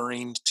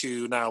laboring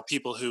to now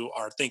people who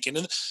are thinking.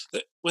 And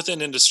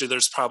within industry,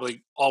 there's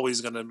probably always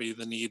going to be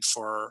the need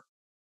for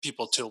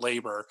people to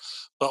labor,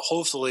 but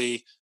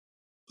hopefully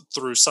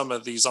through some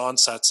of these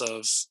onsets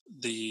of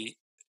the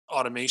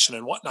automation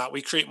and whatnot,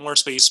 we create more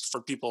space for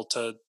people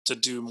to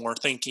do more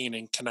thinking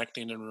and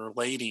connecting and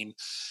relating.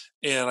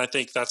 And I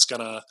think that's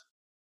going to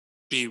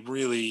be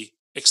really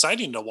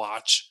exciting to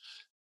watch,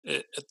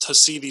 to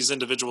see these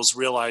individuals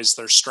realize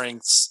their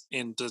strengths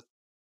and to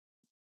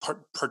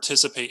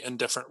participate in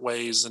different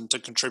ways and to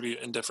contribute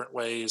in different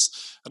ways.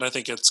 And I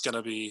think it's going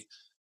to be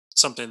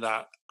something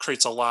that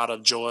creates a lot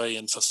of joy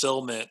and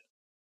fulfillment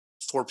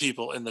for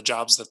people in the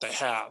jobs that they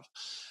have.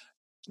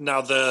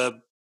 Now,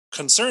 the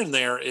concern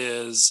there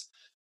is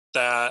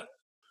that,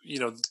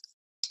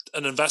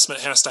 an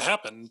investment has to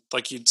happen.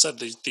 Like you said,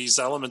 these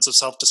elements of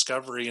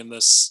self-discovery and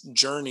this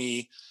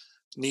journey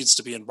needs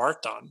to be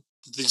embarked on.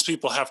 These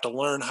people have to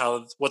learn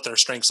what their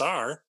strengths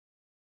are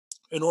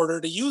in order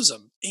to use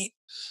them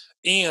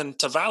and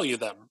to value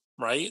them,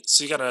 right?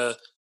 So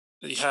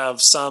you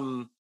have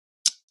some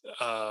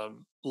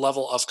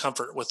level of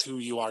comfort with who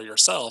you are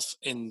yourself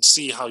and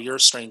see how your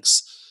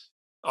strengths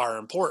are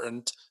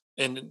important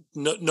and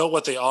know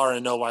what they are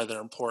and know why they're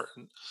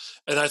important.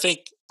 And I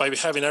think by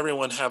having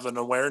everyone have an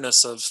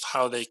awareness of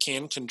how they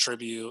can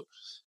contribute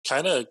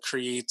kind of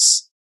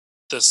creates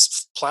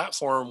this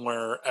platform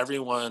where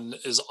everyone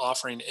is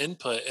offering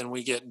input and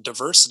we get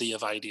diversity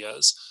of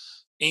ideas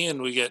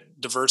and we get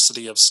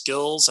diversity of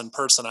skills and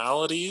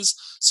personalities.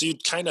 So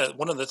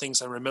one of the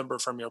things I remember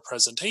from your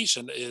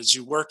presentation is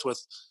you worked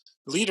with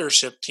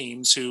leadership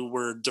teams who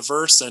were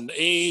diverse in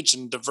age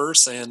and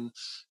diverse in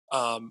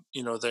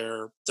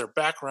their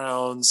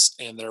backgrounds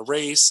and their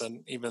race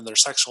and even their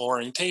sexual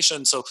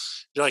orientation. So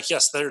you're like,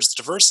 yes, there's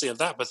diversity of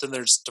that, but then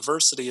there's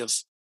diversity of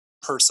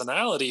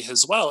personality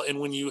as well. And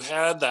when you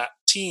had that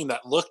team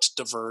that looked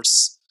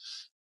diverse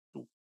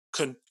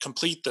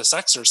complete this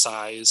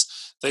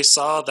exercise, they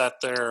saw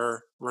that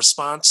their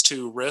response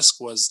to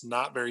risk was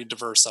not very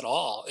diverse at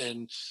all.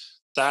 And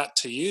that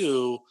to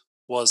you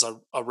was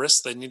a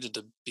risk they needed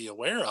to be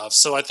aware of.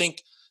 So I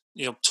think,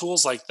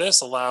 tools like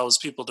this allows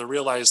people to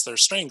realize their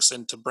strengths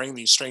and to bring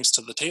these strengths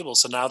to the table.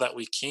 So now that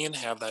we can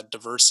have that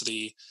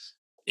diversity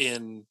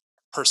in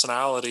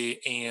personality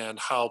and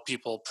how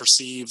people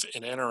perceive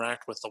and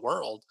interact with the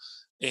world.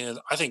 And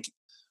I think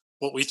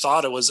what we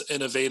thought it was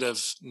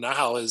innovative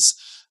now is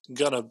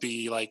going to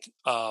be like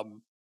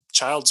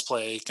child's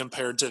play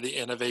compared to the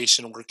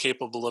innovation we're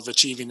capable of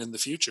achieving in the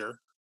future.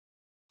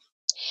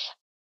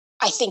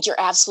 I think you're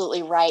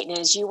absolutely right. And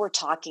as you were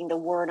talking, the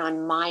word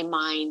on my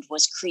mind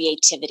was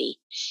creativity.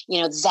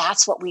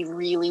 That's what we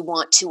really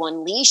want to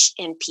unleash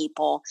in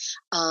people,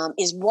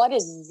 is what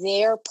is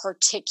their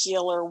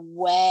particular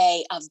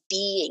way of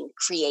being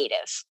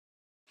creative,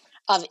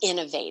 of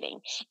innovating.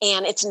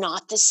 And it's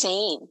not the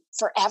same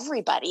for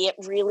everybody. It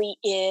really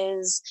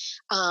is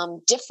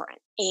different.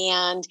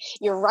 And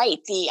you're right.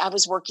 I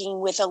was working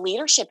with a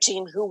leadership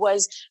team who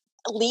was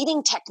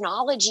leading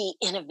technology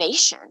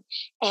innovation.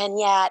 And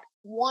yet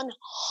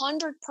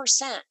 100%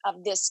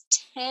 of this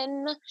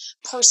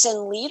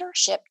 10-person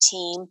leadership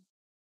team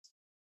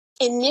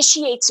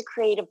initiates a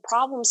creative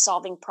problem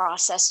solving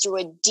process through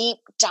a deep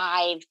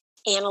dive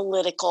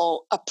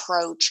analytical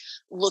approach,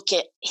 look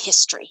at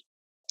history.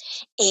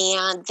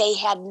 And they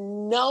had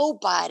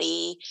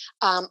nobody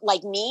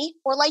like me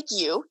or like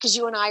you, because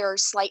you and I are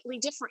slightly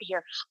different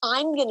here.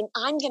 I'm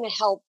gonna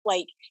help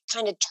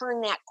kind of turn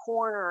that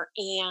corner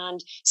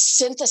and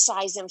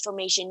synthesize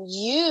information.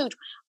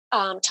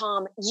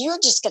 Tom, you're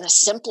just going to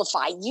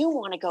simplify. You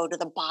want to go to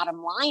the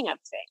bottom line of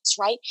things,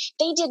 right?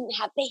 They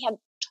had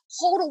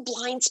total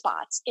blind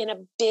spots in a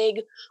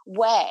big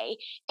way.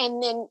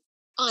 And then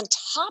on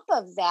top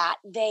of that,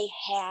 they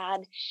had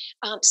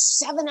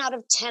 7 out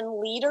of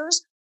 10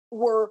 leaders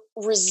were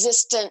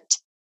resistant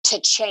to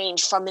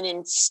change from an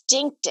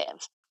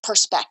instinctive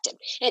perspective.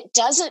 It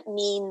doesn't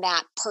mean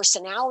that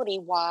personality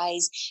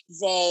wise,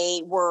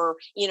 they were,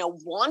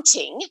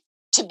 wanting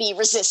to be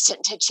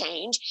resistant to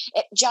change.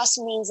 It just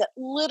means that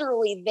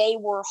literally they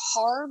were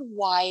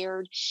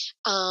hardwired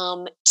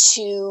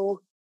to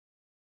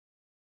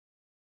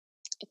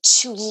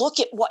look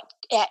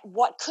at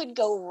what could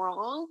go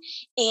wrong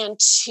and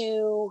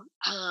to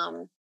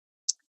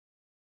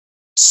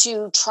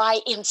try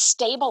and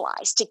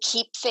stabilize, to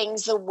keep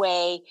things the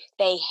way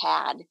they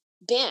had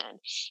been.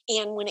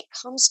 And when it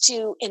comes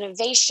to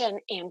innovation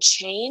and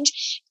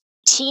change,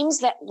 teams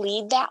that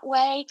lead that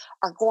way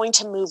are going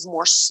to move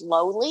more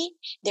slowly.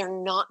 They're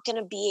not going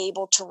to be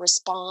able to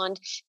respond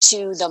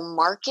to the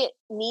market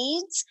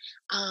needs.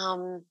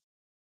 And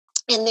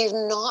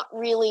they're not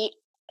really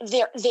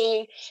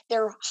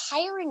they're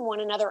hiring one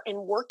another and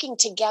working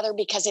together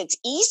because it's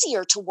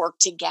easier to work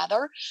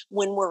together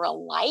when we're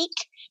alike.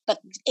 But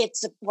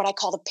it's what I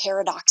call the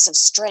paradox of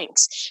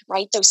strengths,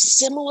 right? Those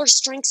similar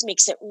strengths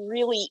makes it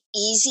really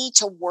easy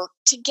to work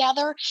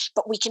together,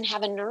 but we can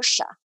have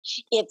inertia.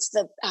 It's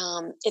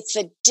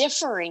the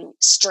differing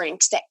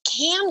strengths that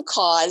can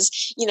cause,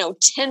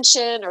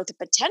 tension or the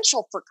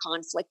potential for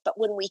conflict. But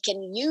when we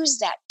can use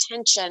that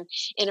tension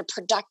in a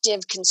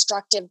productive,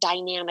 constructive,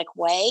 dynamic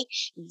way,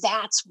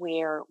 that's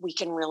where we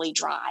can really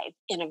drive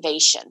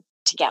innovation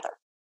together.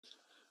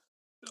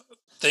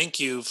 Thank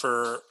you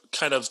for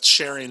kind of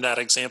sharing that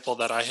example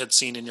that I had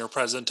seen in your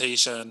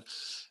presentation.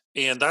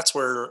 And that's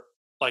where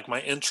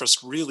my interest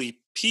really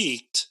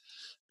peaked,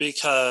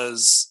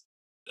 because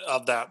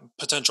of that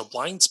potential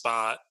blind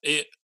spot.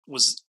 It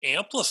was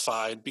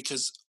amplified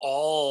because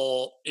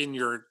all in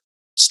your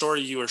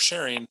story you were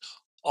sharing,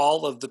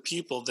 all of the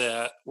people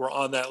that were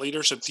on that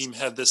leadership team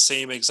had the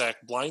same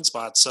exact blind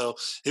spot. So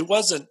it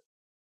wasn't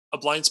a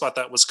blind spot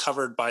that was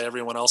covered by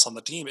everyone else on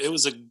the team. It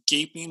was a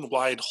gaping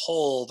wide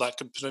hole that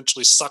could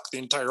potentially suck the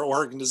entire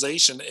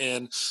organization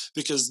in,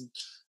 because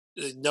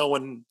no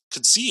one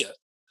could see it.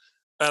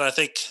 And I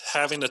think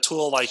having a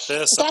tool like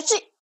this. That's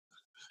it.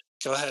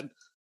 Go ahead.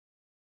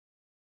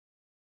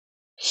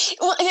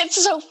 Well,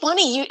 it's so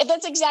funny.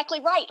 That's exactly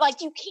right.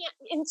 You can't,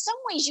 in some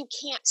ways you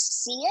can't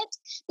see it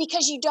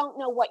because you don't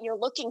know what you're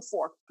looking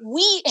for.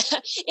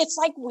 It's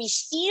like we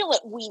feel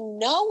it, we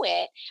know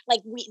it,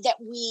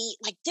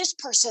 this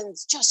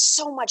person's just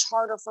so much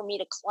harder for me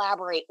to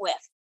collaborate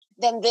with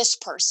than this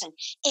person.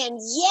 And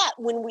yet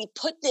when we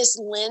put this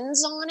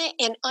lens on it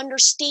and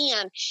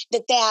understand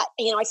that,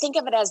 I think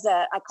of it as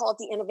I call it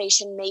the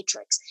innovation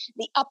matrix.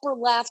 The upper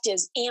left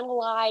is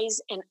analyze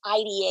and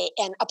ideate,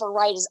 and upper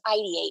right is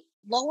ideate.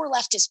 Lower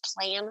left is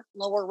plan,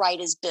 lower right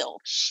is build.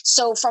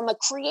 So from a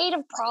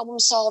creative problem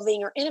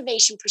solving or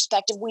innovation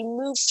perspective, we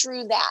move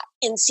through that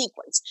in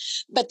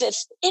sequence. But the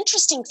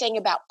interesting thing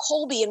about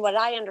Kolbe and what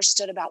I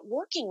understood about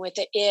working with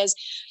it is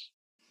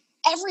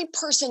every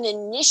person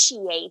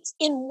initiates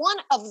in one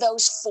of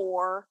those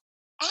 4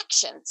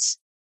 actions: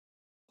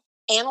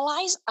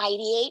 analyze,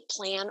 ideate,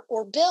 plan,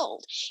 or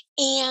build.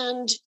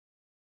 And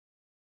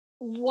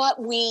what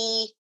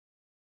we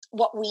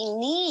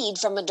need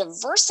from a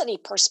diversity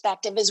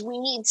perspective is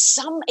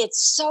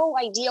it's so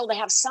ideal to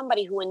have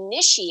somebody who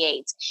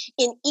initiates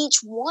in each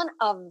one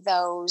of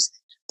those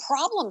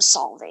problem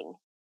solving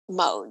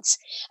modes.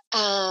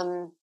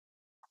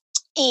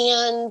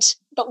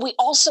 But we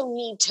also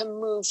need to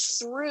move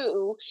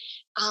through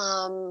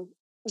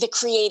the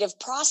creative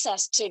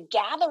process to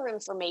gather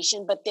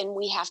information, but then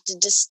we have to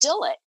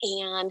distill it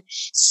and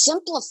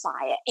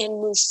simplify it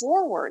and move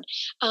forward.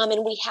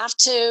 And we have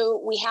to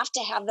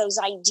have those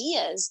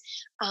ideas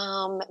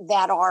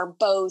that are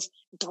both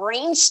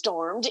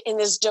brainstormed in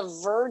this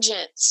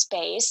divergent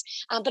space.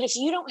 But if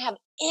you don't have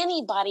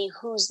anybody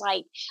who's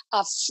like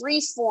a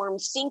free-form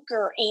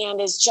thinker and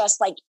is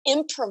just like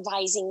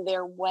improvising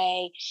their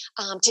way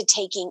to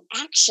taking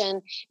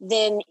action,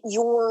 then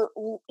your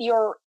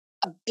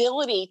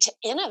ability to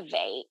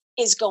innovate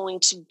is going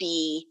to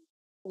be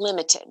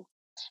limited.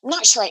 I'm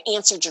not sure I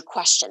answered your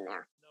question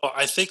there. Well,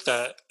 I think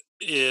that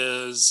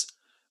is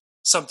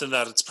something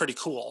that it's pretty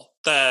cool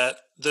that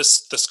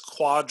this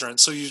quadrant.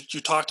 So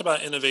you talked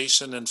about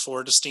innovation in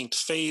 4 distinct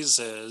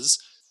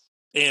phases,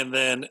 and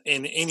then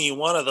in any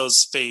one of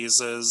those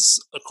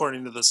phases,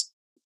 according to this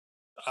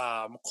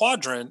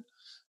quadrant,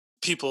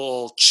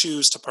 people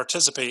choose to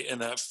participate in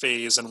that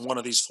phase in one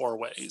of these 4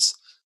 ways,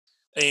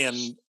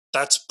 and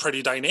that's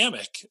pretty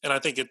dynamic. And I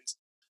think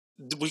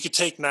we could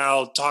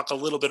talk a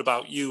little bit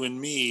about you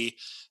and me,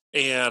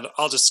 and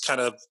I'll just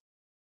kind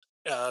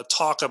of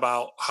talk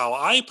about how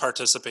I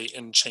participate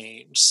in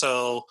change.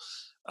 So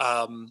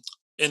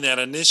in that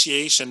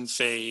initiation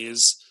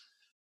phase,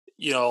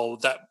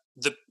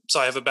 so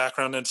I have a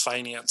background in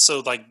finance.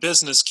 So like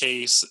business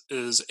case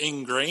is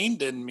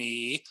ingrained in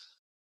me,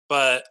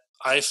 but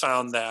I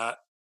found that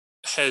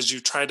as you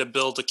try to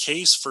build a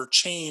case for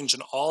change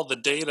and all the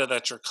data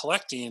that you're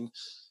collecting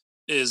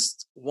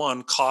is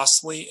one,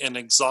 costly and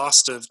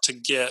exhaustive to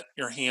get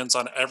your hands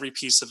on every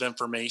piece of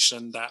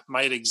information that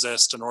might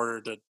exist in order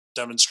to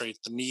demonstrate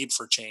the need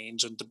for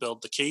change and to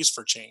build the case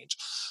for change.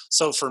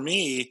 So for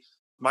me,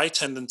 my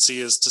tendency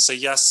is to say,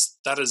 yes,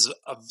 that is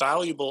a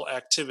valuable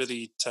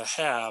activity to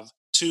have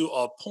to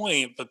a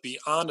point, but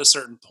beyond a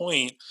certain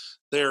point,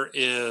 there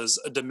is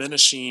a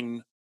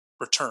diminishing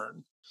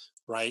return,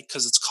 right?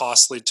 Because it's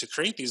costly to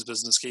create these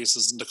business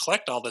cases and to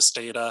collect all this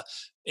data.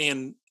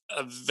 And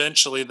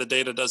eventually the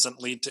data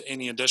doesn't lead to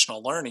any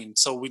additional learning.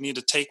 So we need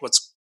to take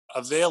what's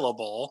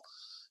available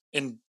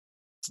and,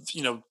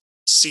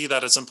 see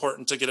that it's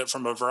important to get it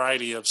from a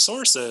variety of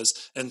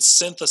sources and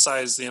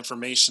synthesize the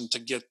information to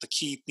get the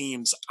key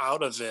themes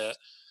out of it.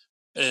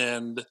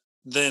 And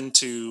then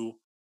to,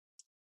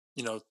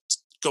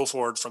 go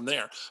forward from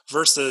there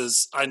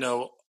versus I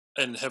know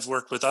and have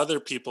worked with other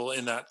people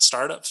in that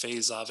startup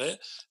phase of it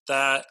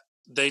that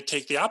they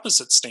take the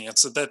opposite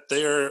stance, that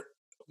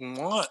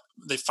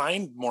they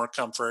find more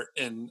comfort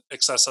in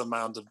excessive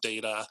amount of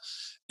data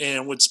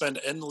and would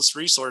spend endless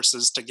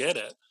resources to get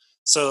it.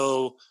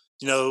 So,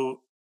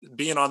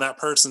 being on that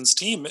person's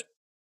team,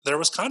 there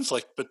was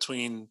conflict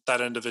between that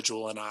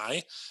individual and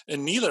I,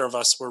 and neither of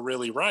us were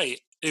really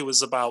right. It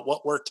was about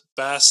what worked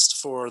best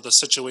for the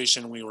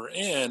situation we were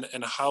in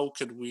and how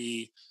could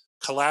we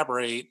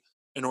collaborate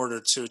in order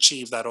to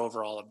achieve that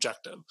overall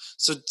objective.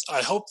 So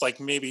I hope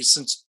like maybe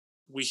since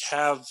we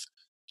have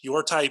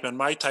your type and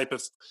my type,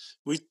 if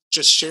we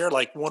just share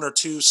like 1 or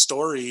 2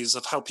 stories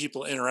of how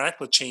people interact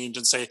with change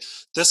and say,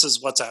 this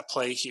is what's at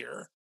play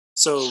here.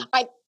 So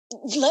I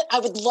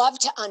would love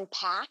to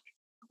unpack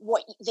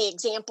what the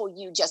example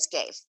you just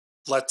gave.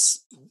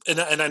 And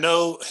I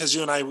know as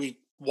you and I, we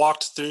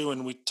walked through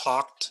and we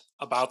talked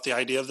about the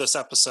idea of this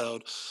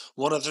episode.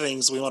 One of the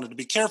things we wanted to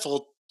be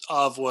careful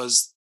of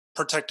was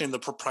protecting the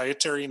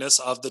proprietariness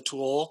of the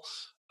tool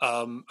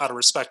out of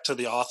respect to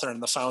the author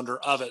and the founder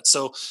of it.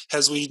 So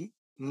as we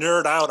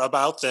nerd out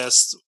about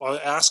this, I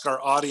ask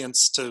our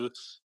audience to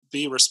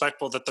be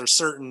respectful that there's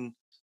certain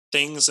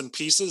things and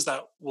pieces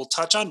that we'll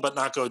touch on, but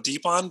not go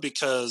deep on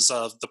because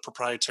of the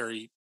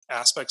proprietary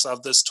aspects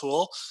of this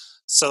tool.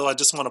 So I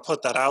just want to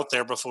put that out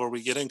there before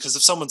we get in, because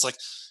if someone's like,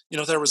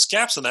 there was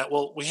gaps in that,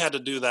 well, we had to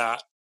do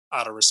that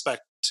out of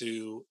respect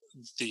to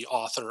the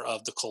author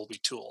of the Colby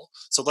tool.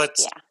 So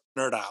let's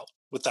nerd out.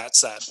 With that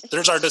said,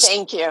 there's our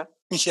Thank you.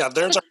 Yeah,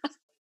 there's our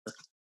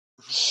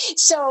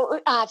So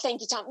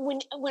thank you, Tom.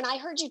 When I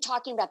heard you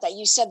talking about that,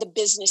 you said the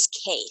business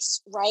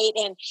case, right?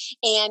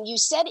 And you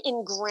said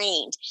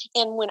ingrained.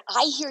 And when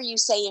I hear you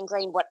say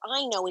ingrained, what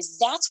I know is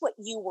that's what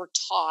you were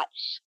taught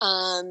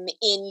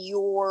in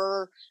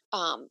your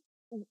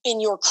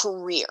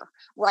career,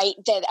 right?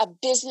 That a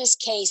business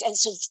case. And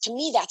so to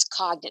me, that's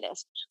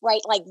cognitive,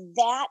 right? Like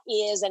that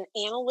is an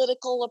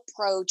analytical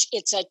approach.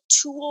 It's a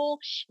tool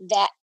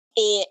that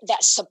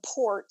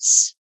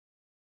supports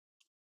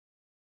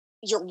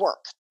your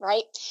work,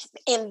 right?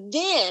 And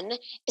then,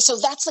 so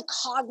that's the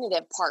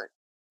cognitive part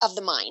of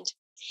the mind.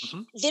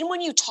 Mm-hmm. Then when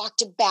you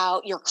talked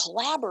about your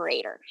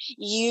collaborator,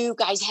 you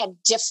guys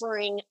had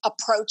differing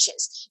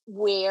approaches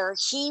where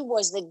he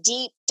was the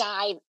deep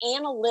dive,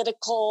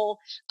 analytical,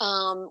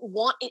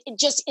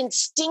 just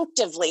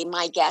instinctively,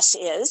 my guess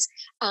is,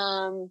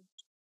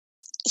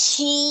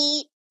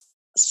 he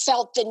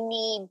felt the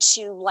need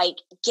to like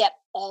get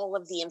all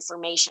of the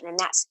information, and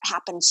that's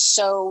happened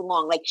so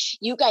long. Like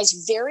you guys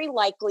very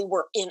likely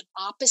were in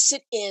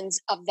opposite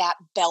ends of that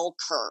bell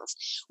curve,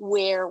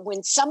 where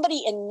when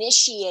somebody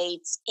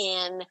initiates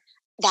in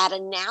that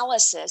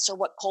analysis, or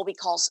what Colby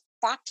calls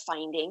fact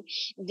finding,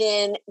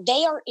 then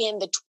they are in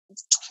the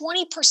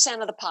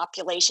 20% of the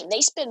population.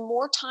 They spend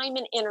more time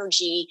and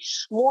energy,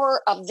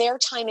 more of their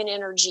time and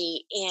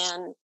energy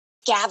in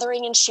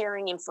gathering and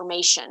sharing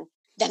information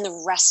than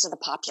the rest of the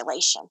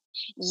population.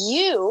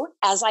 You,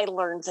 as I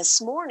learned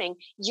this morning,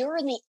 you're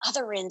in the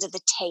other end of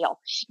the tail.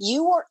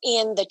 You are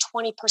in the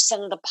 20%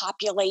 of the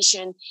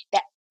population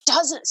that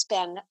doesn't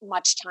spend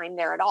much time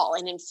there at all.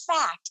 And in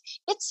fact,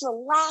 it's the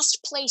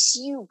last place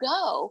you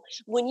go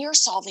when you're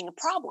solving a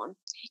problem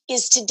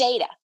is to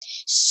data.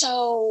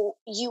 So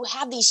you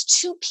have these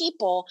two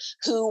people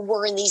who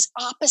were in these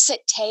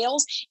opposite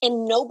tails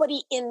and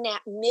nobody in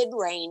that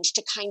mid-range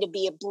to kind of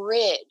be a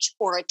bridge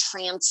or a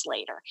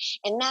translator.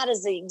 And that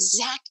is the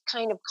exact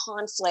kind of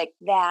conflict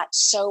that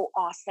so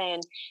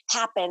often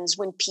happens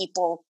when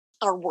people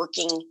are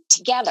working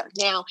together.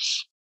 Now,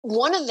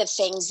 one of the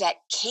things that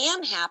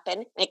can happen,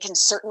 and it can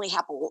certainly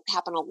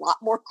happen a lot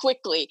more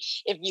quickly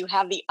if you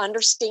have the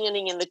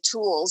understanding and the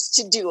tools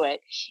to do it,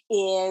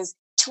 is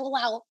to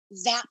allow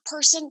that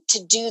person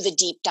to do the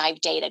deep dive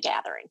data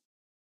gathering,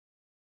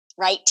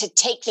 right? To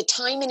take the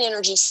time and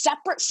energy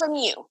separate from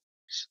you,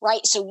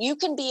 right? So you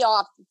can be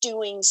off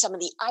doing some of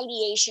the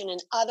ideation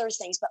and other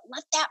things, but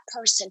let that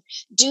person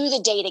do the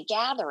data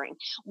gathering.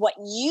 What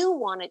you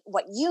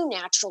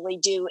naturally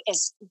do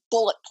is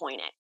bullet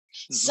point it.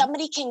 Mm-hmm.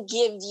 Somebody can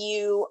give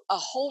you a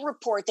whole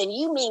report, then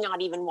you may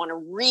not even want to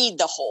read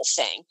the whole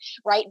thing,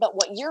 right? But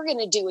what you're going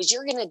to do is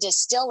you're going to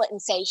distill it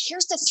and say,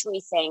 here's the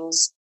 3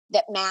 things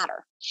that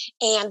matter.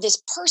 And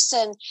this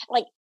person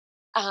might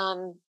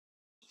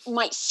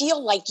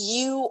feel like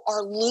you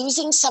are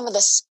losing some of the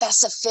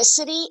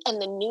specificity and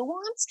the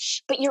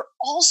nuance, but you're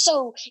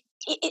also,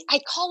 I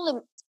call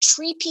them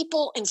tree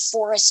people and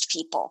forest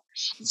people.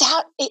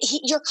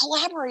 Your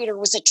collaborator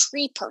was a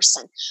tree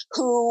person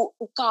who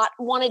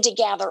wanted to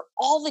gather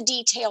all the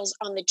details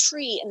on the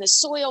tree and the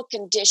soil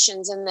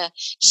conditions and the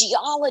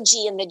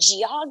geology and the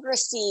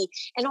geography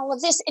and all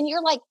of this. And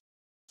you're like,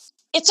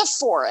 it's a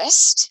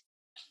forest.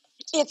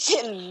 It's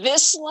in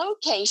this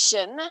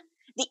location.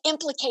 The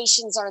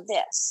implications are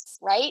this,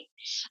 right?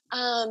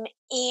 And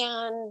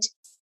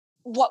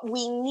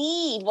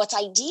what's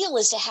ideal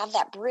is to have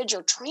that bridge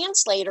or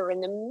translator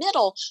in the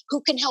middle who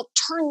can help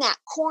turn that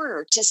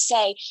corner to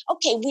say,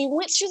 okay, we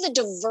went through the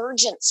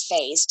divergence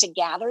phase to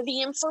gather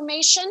the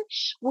information.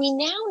 We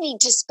now need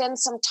to spend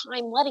some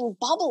time letting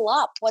bubble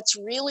up what's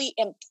really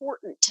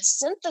important to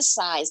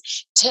synthesize,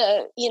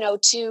 to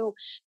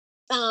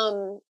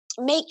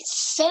make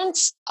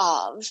sense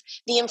of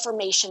the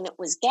information that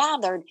was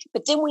gathered,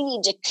 but then we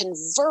need to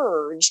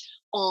converge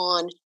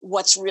on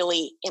what's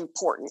really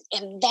important.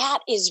 And that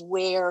is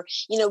where,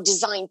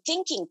 design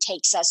thinking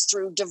takes us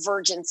through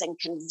divergence and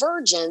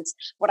convergence.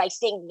 What I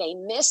think they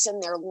miss in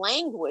their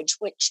language,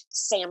 which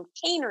Sam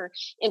Kainer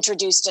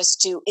introduced us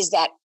to, is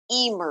that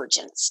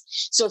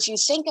emergence. So if you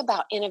think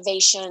about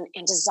innovation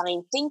and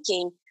design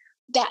thinking,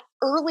 that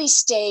early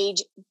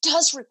stage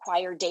does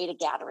require data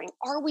gathering.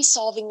 Are we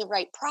solving the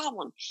right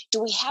problem? Do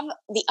we have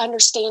the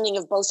understanding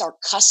of both our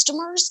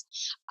customers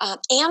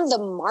and the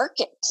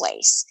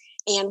marketplace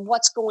and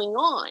what's going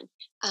on?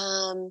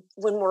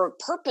 When we're a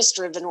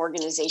purpose-driven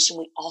organization,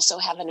 we also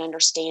have an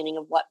understanding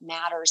of what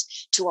matters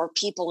to our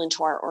people and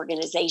to our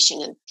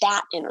organization. And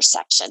that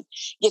intersection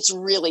gets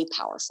really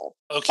powerful.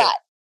 Okay.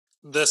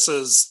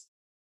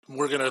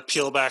 We're going to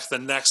peel back the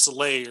next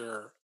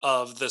layer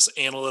of this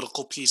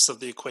analytical piece of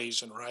the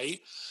equation,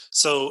 right?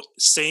 So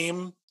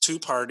same 2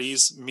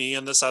 parties, me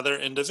and this other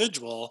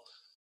individual.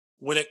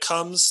 When it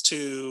comes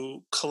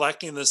to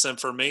collecting this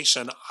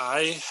information,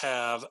 I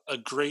have a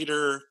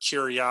greater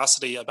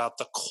curiosity about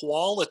the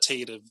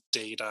qualitative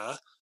data,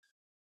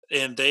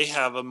 and they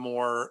have a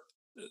more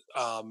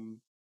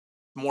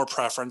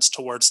preference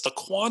towards the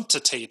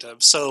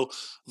quantitative. So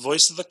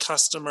voice of the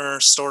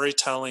customer,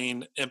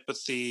 storytelling,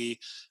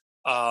 empathy,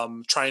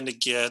 trying to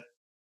get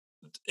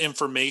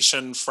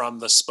information from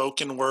the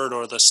spoken word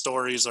or the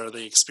stories or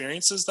the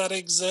experiences that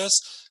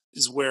exist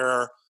is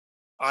where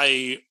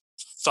I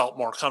felt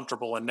more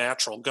comfortable and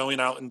natural.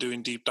 Going out and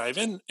doing deep dive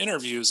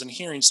interviews and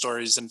hearing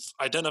stories and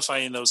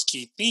identifying those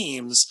key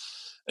themes.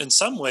 In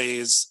some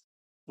ways,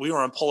 we were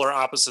on polar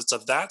opposites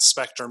of that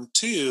spectrum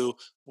too,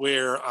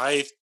 where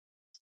I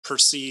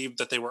perceived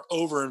that they were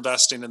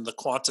over-investing in the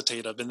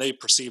quantitative and they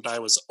perceived I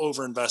was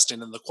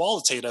over-investing in the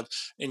qualitative,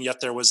 and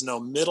yet there was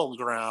no middle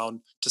ground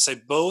to say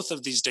both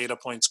of these data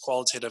points,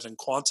 qualitative and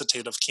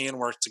quantitative, can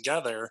work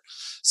together.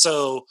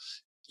 So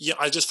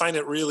I just find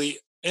it really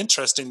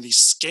interesting. These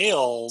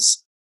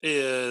scales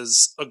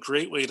is a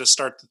great way to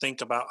start to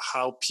think about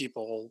how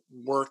people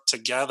work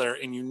together,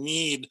 and you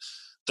need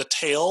the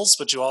tails,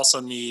 but you also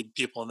need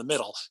people in the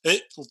middle.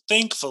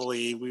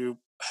 Thankfully, we,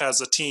 as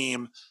a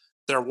team,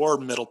 there were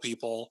middle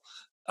people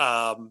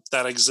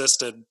that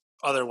existed.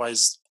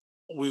 Otherwise,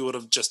 we would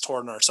have just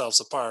torn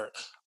ourselves apart.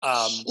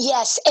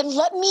 Yes. And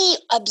let me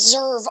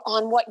observe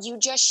on what you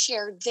just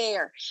shared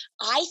there.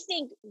 I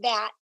think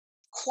that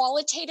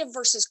qualitative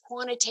versus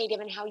quantitative,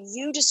 and how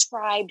you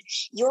described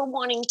you're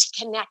wanting to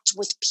connect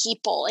with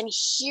people and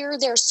hear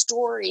their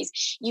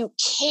stories. You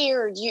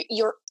care,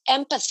 your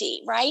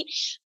empathy, right?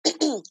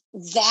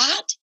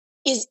 That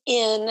is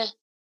in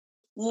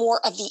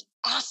more of the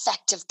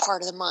affective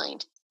part of the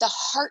mind, the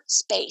heart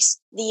space,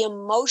 the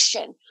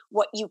emotion,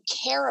 what you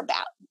care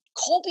about.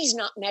 Kolbe's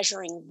not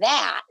measuring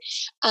that.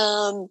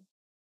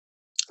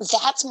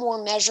 That's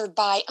more measured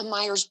by a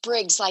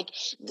Myers-Briggs. Like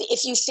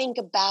if you think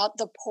about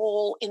the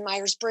poll in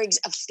Myers-Briggs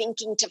of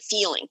thinking to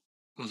feeling,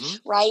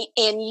 right?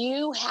 And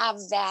you have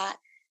that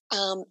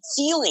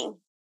feeling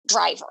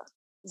driver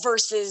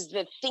versus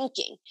the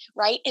thinking,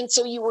 right? And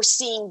so you were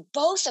seeing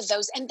both of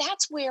those. And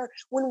that's where,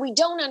 when we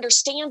don't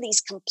understand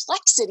these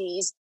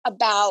complexities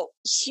about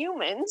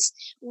humans,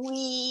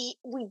 we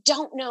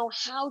don't know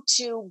how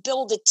to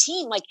build a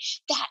team. Like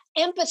that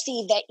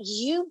empathy that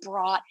you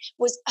brought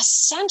was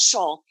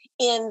essential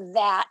in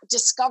that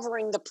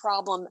discovering the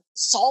problem,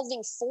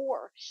 solving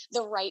for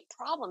the right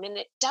problem. And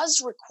it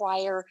does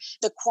require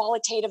the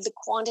qualitative, the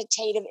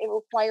quantitative. It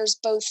requires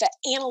both the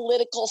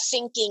analytical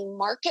thinking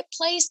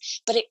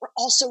marketplace, but it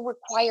also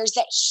requires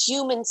that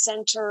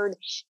human-centered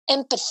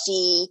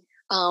empathy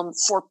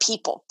for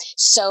people.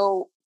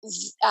 So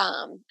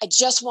I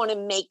just want to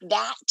make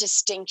that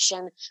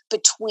distinction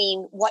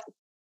between what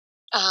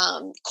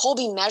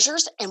Kolbe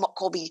measures and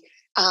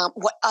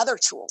what other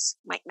tools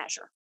might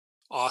measure.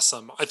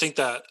 Awesome. I think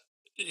that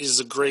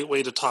is a great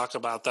way to talk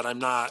about that. I'm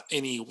not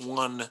any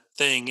one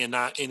thing, and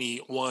not any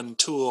one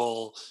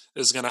tool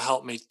is going to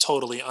help me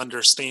totally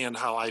understand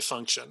how I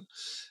function.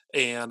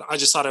 And I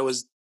just thought it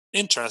was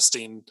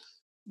interesting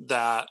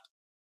that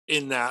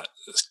in that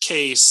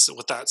case,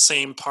 with that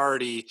same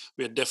party,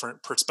 we had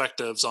different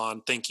perspectives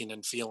on thinking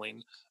and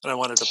feeling. And I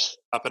wanted to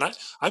up, and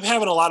I'm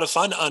having a lot of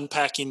fun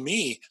unpacking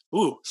me.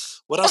 Ooh,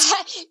 what else?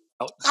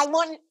 I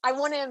want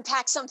to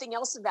unpack something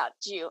else about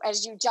you,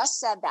 as you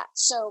just said that.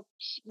 So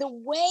the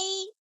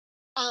way,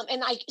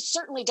 and I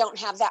certainly don't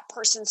have that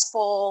person's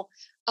full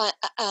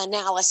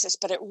analysis,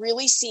 but it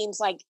really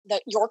seems like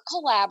that your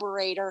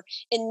collaborator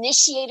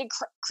initiated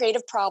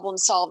creative problem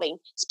solving,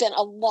 spent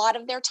a lot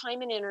of their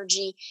time and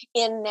energy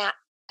in that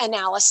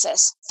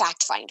analysis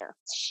fact finder.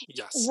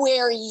 Yes.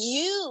 Where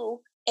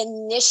you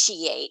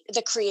initiate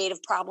the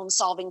creative problem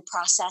solving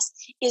process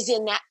is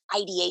in that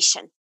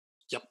ideation.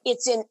 Yep.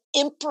 It's in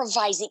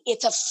improvising.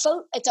 It's a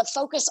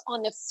focus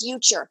on the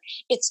future.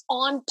 It's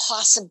on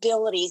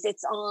possibilities.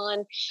 It's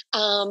on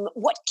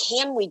what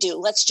can we do?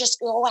 Let's just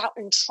go out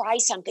and try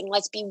something.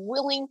 Let's be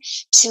willing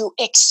to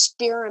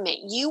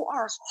experiment. You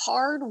are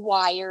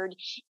hardwired,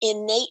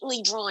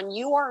 innately drawn.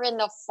 You are in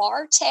the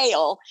far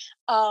tail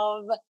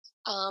of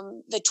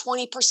the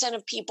 20%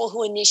 of people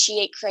who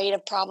initiate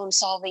creative problem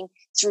solving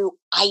through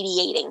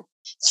ideating,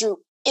 through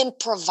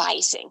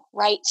improvising,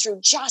 right? Through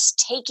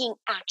just taking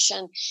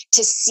action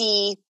to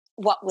see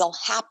what will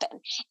happen.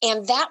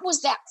 And that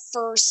was that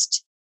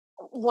first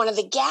one of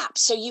the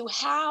gaps. So you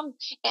have,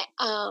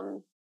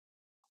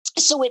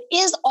 so it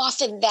is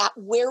often that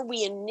where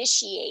we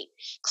initiate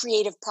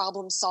creative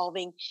problem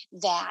solving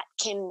that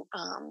can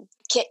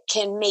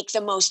make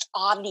the most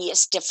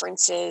obvious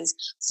differences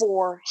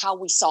for how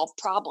we solve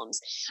problems.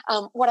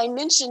 What I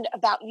mentioned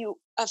about you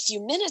a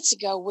few minutes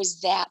ago was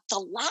that the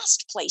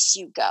last place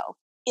you go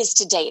is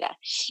to data.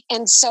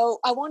 And so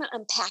I want to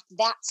unpack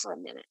that for a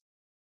minute.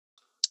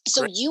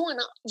 So Great. you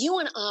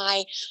and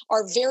I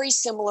are very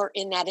similar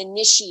in that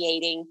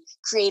initiating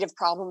creative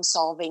problem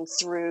solving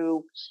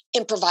through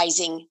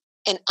improvising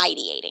and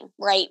ideating,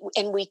 right?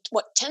 And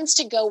what tends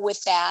to go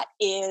with that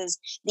is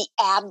the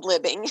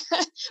ad-libbing,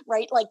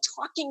 right? Like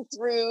talking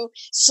through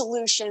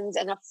solutions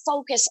and a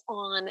focus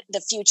on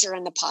the future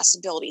and the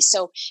possibilities.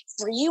 So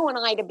for you and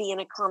I to be in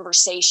a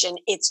conversation,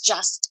 it's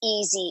just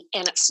easy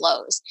and it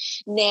flows.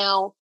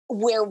 Now,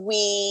 where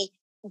we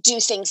do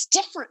things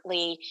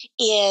differently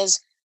is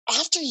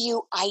after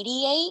you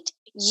ideate,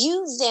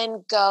 you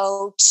then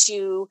go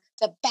to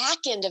the back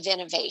end of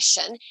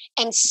innovation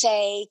and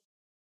say,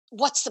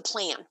 what's the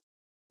plan?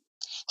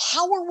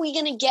 How are we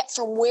going to get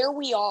from where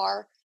we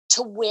are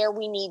to where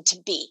we need to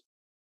be?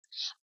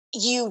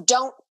 You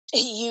don't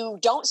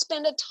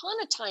spend a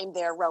ton of time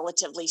there,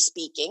 relatively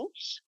speaking,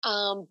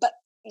 but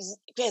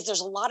because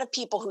there's a lot of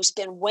people who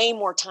spend way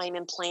more time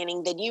in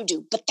planning than you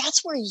do, but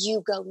that's where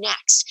you go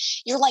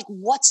next. You're like,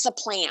 what's the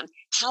plan?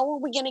 How are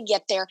we going to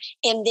get there?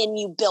 And then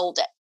you build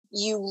it.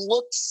 You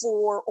look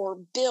for or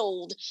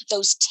build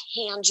those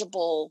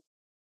tangible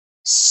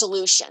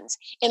solutions.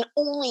 And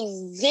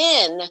only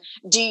then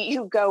do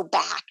you go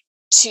back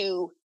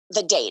to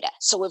the data.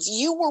 So if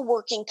you were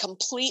working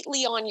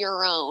completely on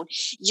your own,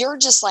 you're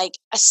just like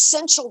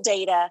essential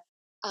data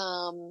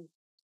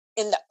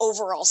in the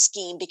overall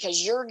scheme,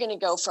 because you're going to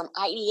go from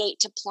ideate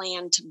to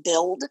plan to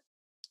build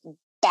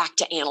back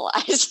to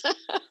analyze.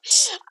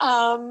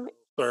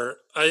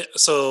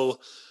 So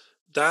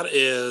that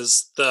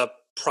is the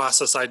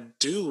process I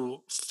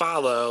do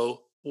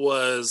follow.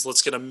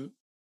 I'm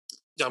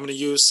going to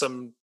use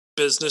some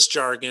business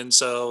jargon.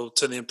 So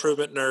to the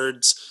improvement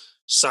nerds,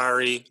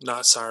 sorry,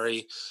 not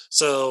sorry.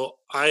 So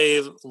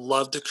I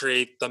love to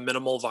create the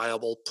minimal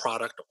viable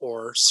product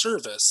or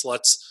service.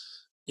 Let's,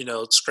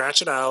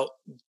 scratch it out,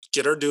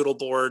 get our doodle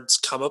boards,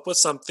 come up with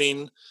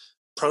something,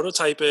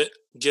 prototype it,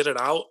 get it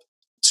out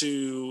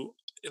to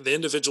the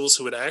individuals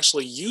who would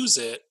actually use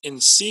it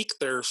and seek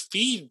their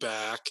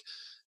feedback,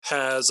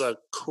 has a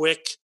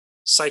quick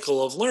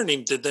cycle of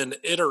learning to then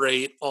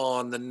iterate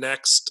on the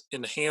next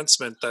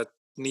enhancement that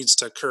needs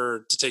to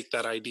occur to take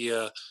that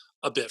idea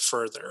a bit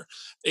further.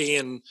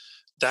 And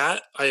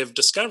that I have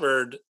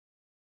discovered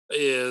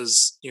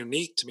is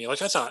unique to me.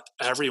 Like I thought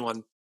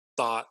everyone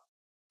thought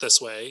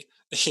this way.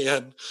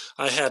 And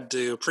I had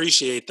to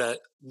appreciate that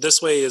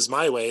this way is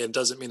my way and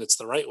doesn't mean it's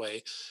the right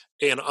way.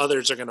 And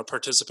others are going to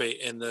participate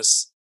in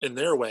this in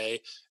their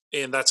way.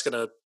 And that's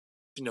going to,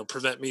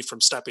 prevent me from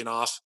stepping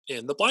off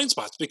in the blind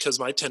spots, because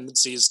my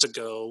tendency is to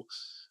go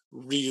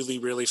really,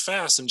 really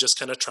fast and just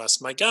kind of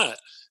trust my gut.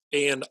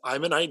 And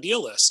I'm an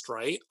idealist,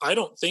 right? I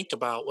don't think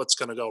about what's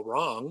going to go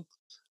wrong.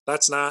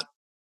 That's not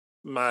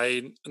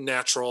my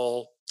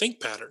natural think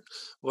pattern.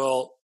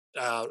 Well,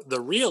 the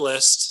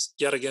realist,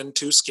 yet again,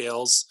 two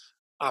scales,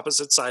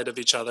 opposite side of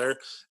each other,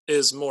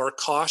 is more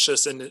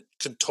cautious and it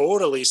can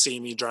totally see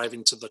me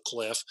driving to the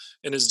cliff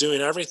and is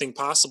doing everything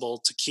possible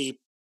to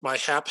keep my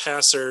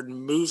haphazard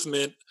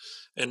movement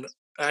and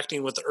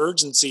acting with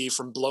urgency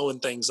from blowing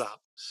things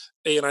up.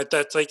 And I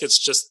think it's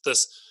just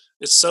this,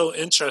 it's so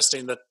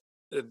interesting that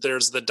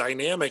there's the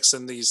dynamics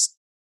in these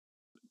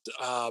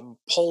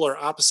polar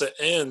opposite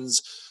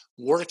ends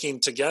working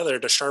together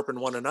to sharpen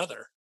one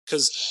another,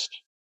 because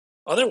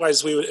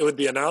otherwise it would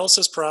be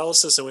analysis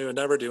paralysis and we would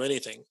never do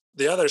anything.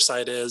 The other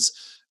side is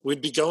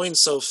we'd be going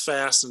so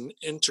fast and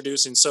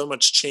introducing so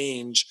much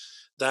change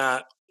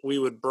that we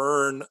would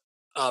burn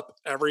up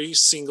every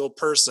single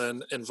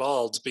person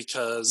involved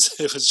because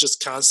it was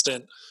just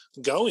constant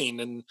going,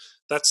 and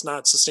that's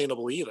not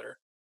sustainable either.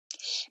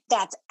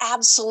 That's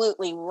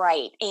absolutely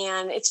right.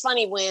 And it's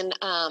funny when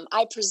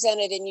I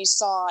presented and you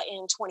saw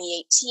in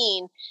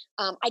 2018,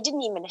 I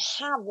didn't even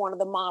have one of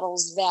the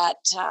models that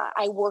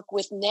I work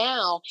with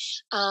now.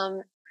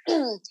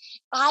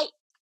 I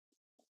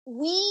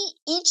we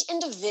each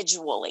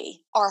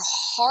individually are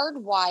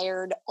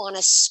hardwired on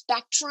a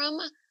spectrum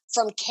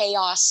from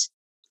chaos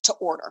to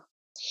order.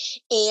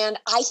 And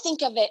I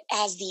think of it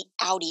as the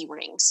Audi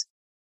rings.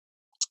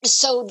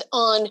 So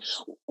on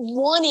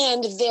one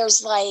end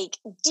there's like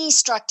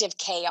destructive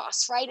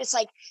chaos, right? It's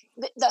like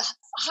the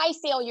high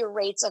failure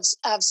rates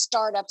of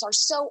startups are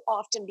so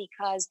often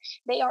because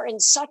they are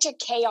in such a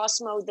chaos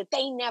mode that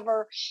they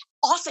never,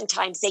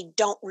 oftentimes they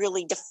don't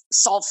really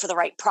solve for the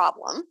right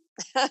problem.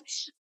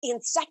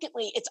 And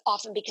secondly, it's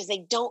often because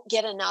they don't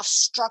get enough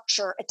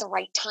structure at the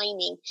right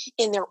timing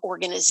in their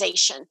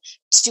organization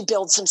to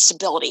build some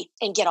stability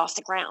and get off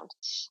the ground.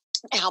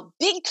 Now,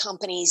 big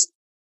companies,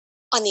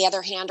 on the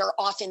other hand, are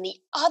often the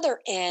other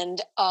end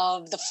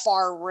of the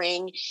far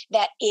ring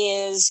that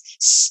is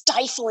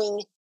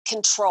stifling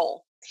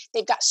control.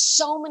 They've got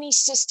so many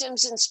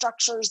systems and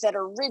structures that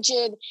are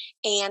rigid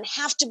and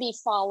have to be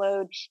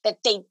followed that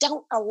they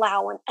don't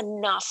allow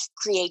enough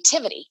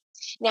creativity.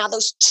 Now,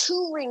 those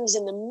two rings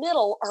in the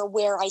middle are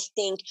where I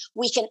think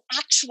we can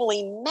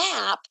actually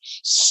map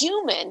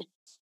human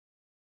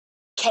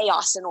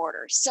chaos and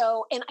order.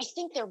 So, and I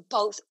think they're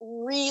both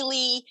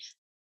really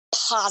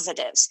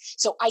positives.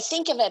 So I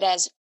think of it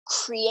as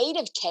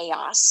creative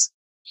chaos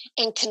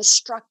and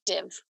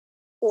constructive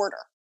order.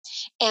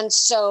 And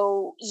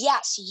so,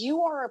 yes,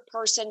 you are a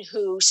person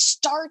who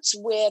starts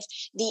with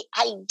the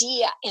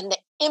idea and the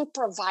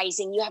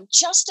improvising. You have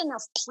just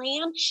enough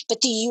plan,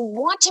 but do you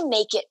want to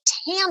make it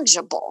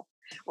tangible?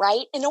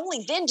 Right. And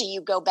only then do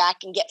you go back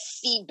and get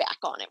feedback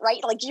on it.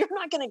 Right. Like you're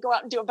not going to go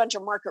out and do a bunch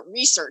of market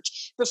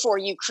research before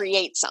you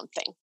create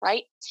something.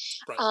 Right.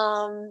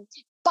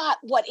 But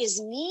what is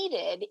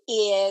needed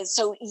is,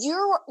 so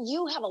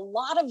you have a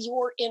lot of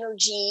your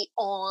energy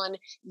on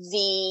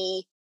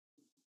the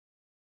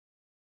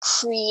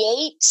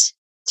create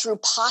through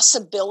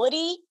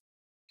possibility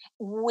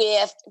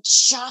with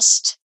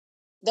just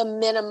the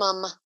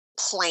minimum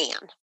plan,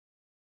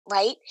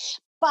 right?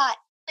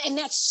 And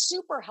that's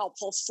super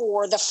helpful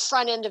for the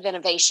front end of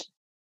innovation.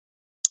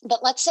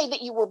 But let's say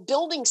that you were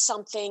building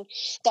something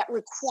that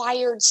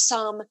required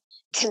some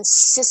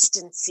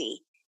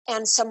consistency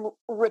and some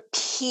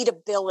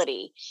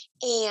repeatability.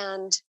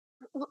 And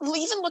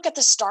even look at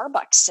the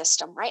Starbucks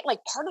system, right?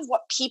 Like part of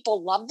what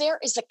people love there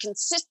is the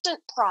consistent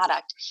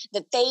product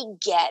that they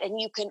get, and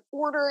you can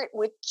order it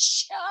with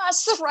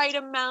just the right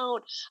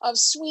amount of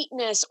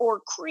sweetness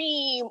or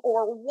cream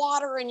or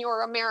water in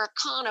your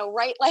Americano,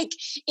 right? Like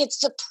it's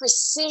the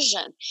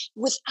precision.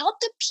 Without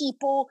the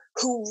people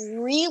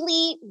who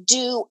really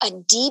do a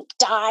deep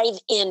dive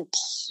in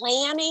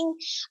planning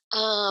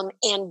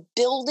and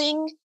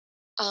building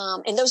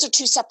And those are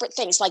two separate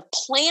things, like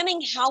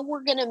planning how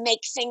we're going to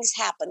make things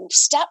happen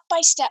step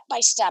by step by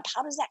step.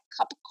 How does that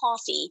cup of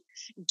coffee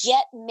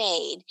get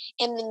made?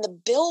 And then the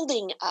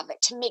building of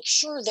it to make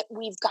sure that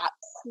we've got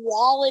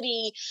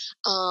quality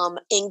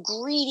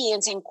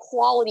ingredients and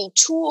quality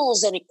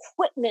tools and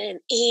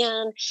equipment.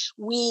 And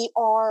we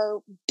are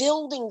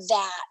building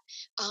that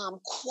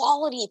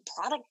quality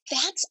product.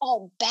 That's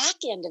all back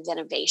end of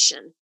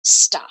innovation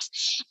stuff.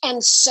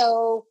 And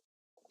so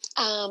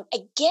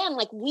again,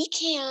 like we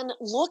can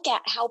look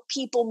at how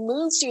people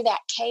move through that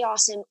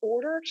chaos in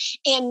order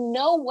and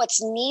know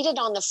what's needed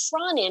on the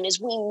front end is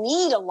we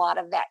need a lot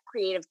of that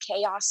creative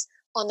chaos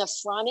on the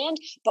front end,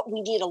 but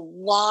we need a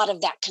lot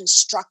of that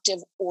constructive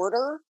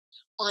order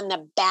on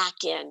the back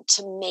end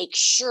to make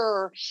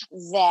sure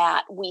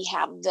that we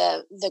have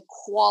the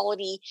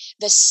quality,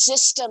 the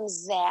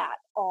systems that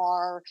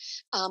are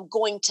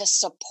going to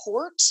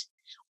support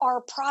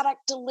our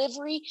product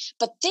delivery.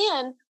 But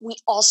then we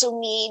also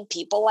need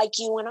people like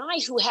you and I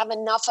who have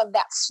enough of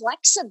that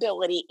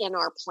flexibility in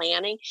our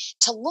planning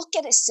to look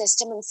at a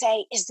system and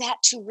say, is that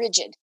too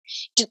rigid?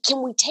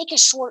 Can we take a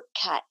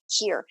shortcut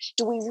here?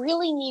 Do we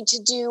really need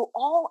to do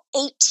all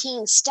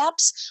 18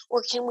 steps,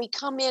 or can we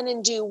come in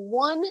and do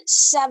 1,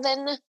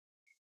 7,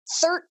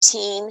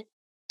 13,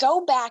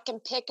 go back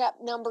and pick up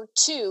number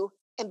 2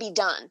 and be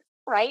done,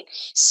 right?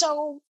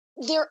 So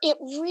it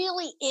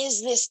really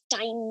is this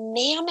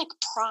dynamic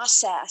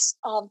process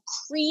of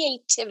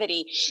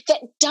creativity that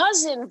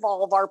does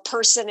involve our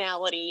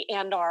personality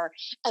and our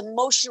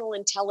emotional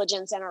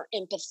intelligence and our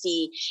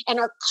empathy and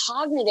our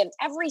cognitive,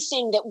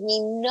 everything that we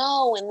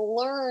know and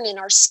learn and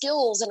our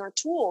skills and our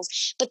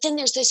tools. But then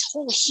there's this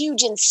whole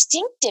huge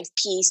instinctive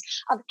piece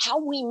of how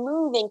we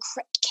move in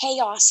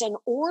chaos and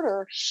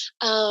order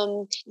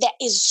that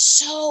is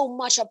so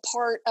much a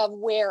part of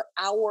where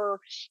our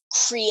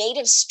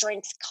creative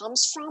strength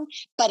comes from,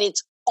 but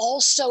it's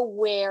also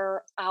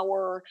where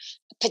our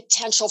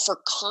potential for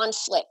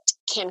conflict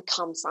can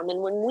come from.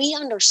 And when we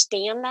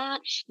understand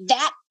that,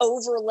 that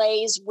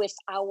overlays with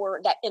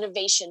that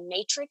innovation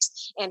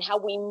matrix and how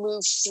we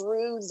move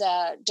through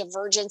the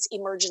divergence,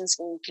 emergence,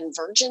 and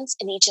convergence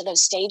in each of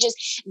those stages,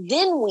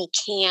 then we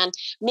can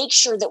make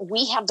sure that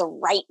we have the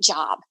right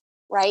job.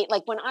 Right?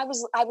 Like I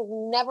was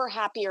never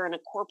happier in a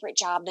corporate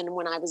job than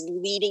when I was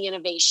leading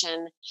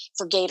innovation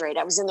for Gatorade.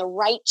 I was in the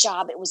right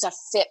job. It was a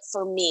fit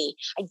for me.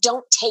 I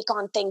don't take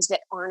on things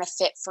that aren't a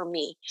fit for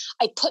me.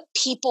 I put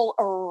people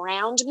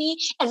around me,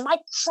 and my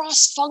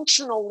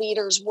cross-functional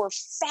leaders were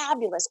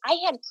fabulous. I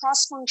had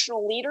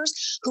cross-functional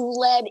leaders who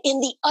led in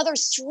the other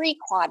 3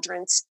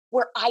 quadrants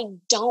where I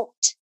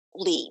don't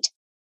lead.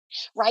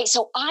 Right.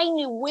 So I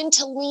knew when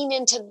to lean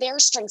into their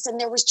strengths. And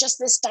there was just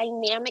this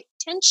dynamic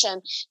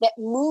tension that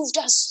moved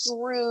us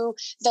through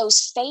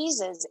those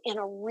phases in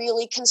a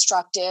really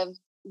constructive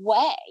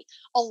way,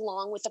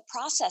 along with the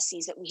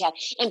processes that we had.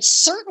 And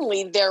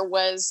certainly there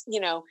was,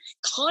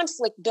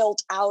 conflict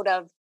built out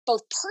of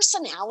both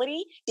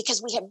personality,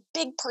 because we had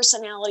big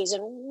personalities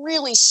and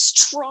really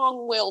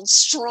strong-willed,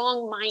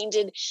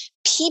 strong-minded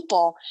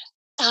people.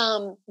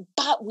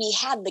 But we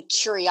had the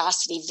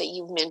curiosity that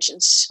you've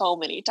mentioned so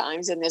many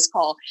times in this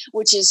call,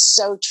 which is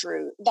so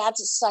true.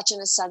 That's such an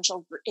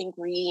essential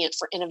ingredient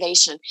for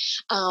innovation.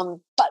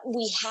 But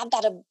we had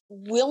that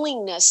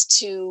willingness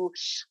to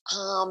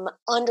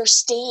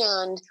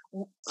understand.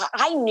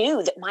 I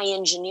knew that my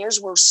engineers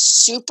were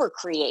super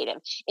creative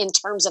in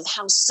terms of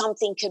how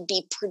something could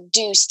be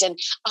produced. And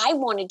I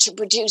wanted to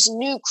produce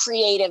new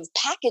creative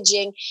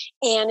packaging.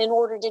 And in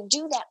order to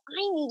do that,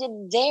 I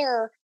needed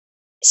their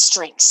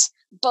strengths,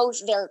 both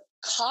their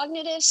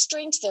cognitive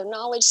strengths, their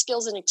knowledge,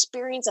 skills, and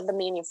experience of the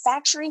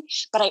manufacturing,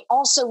 but I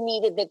also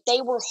needed that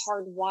they were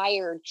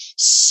hardwired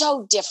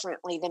so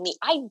differently than me.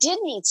 I did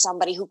need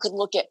somebody who could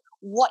look at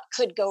what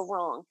could go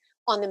wrong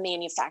on the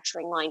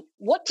manufacturing line.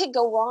 What could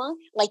go wrong?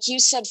 Like you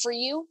said, for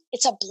you,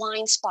 it's a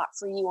blind spot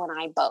for you and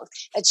I both.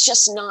 It's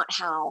just not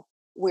how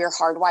we're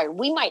hardwired.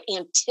 We might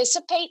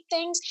anticipate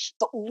things,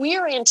 but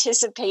we're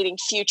anticipating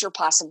future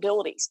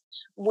possibilities.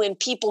 When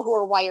people who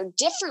are wired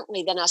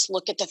differently than us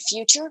look at the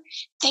future,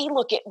 they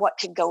look at what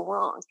could go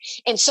wrong.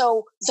 And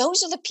so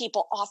those are the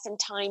people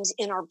oftentimes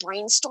in our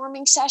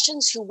brainstorming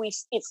sessions who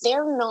if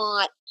they're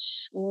not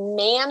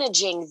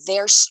managing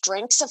their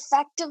strengths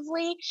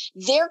effectively,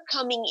 they're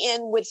coming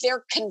in with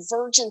their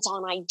convergence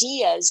on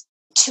ideas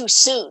too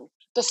soon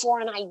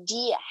before an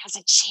idea has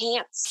a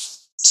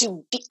chance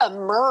to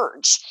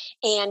emerge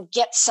and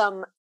get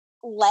some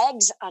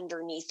legs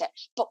underneath it.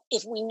 But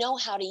if we know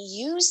how to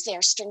use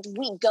their strength,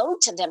 we go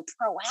to them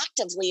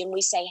proactively and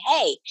we say,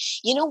 hey,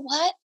 you know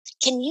what?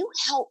 Can you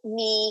help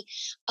me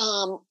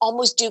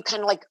almost do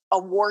kind of like a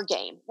war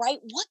game, right?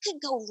 What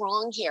could go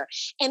wrong here?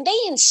 And they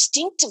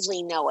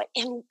instinctively know it.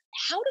 And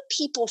how do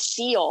people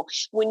feel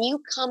when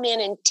you come in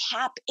and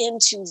tap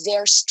into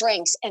their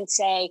strengths and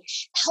say,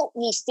 help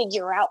me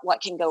figure out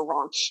what can go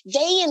wrong?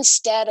 They,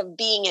 instead of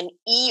being an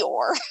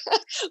Eeyore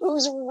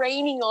who's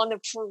raining on the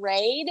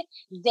parade,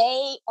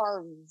 they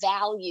are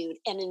valued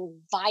and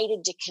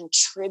invited to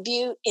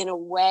contribute in a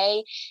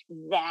way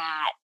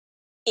that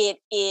it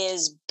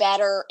is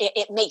better.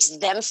 It makes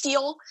them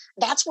feel,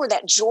 that's where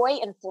that joy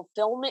and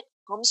fulfillment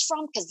comes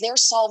from, because they're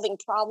solving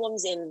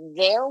problems in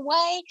their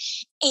way,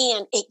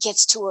 and it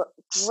gets to a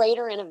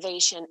greater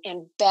innovation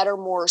and better,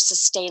 more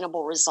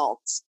sustainable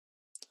results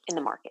in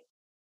the market.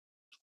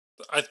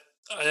 I,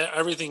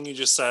 everything you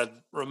just said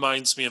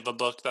reminds me of a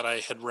book that I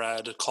had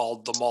read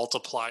called The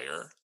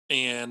Multiplier.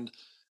 And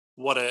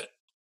what it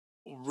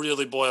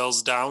really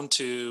boils down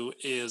to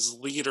is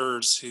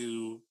leaders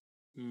who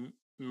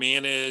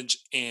manage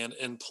and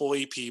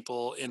employ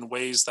people in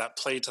ways that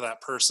play to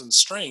that person's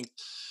strength.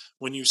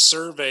 When you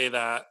survey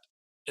that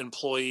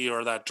employee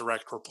or that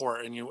direct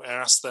report and you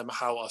ask them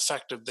how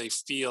effective they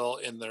feel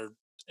in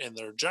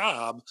their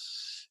job,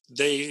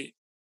 they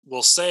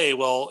will say,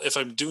 well, if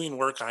I'm doing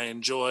work I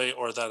enjoy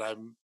or that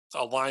I'm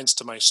aligns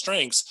to my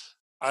strengths,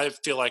 I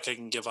feel like I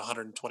can give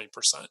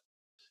 120%.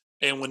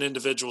 And when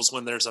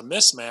there's a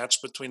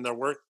mismatch between their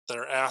work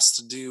they're asked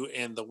to do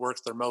and the work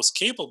they're most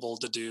capable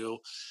to do,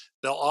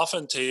 they'll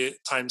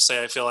oftentimes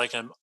say, I feel like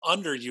I'm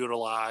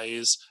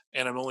underutilized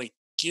and I'm only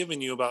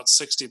giving you about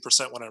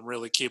 60% what I'm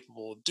really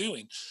capable of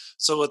doing.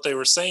 So what they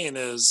were saying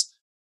is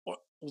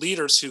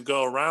leaders who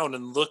go around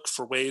and look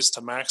for ways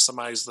to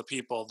maximize the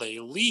people they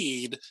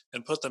lead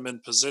and put them in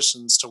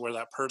positions to where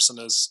that person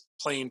is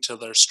playing to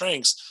their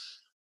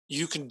strengths,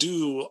 you can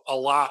do a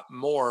lot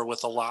more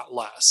with a lot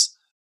less.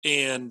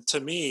 And to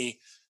me,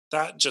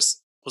 that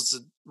just was a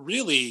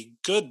really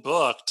good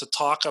book to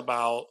talk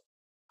about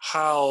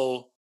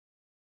how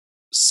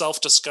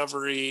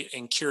self-discovery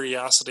and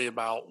curiosity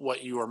about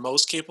what you are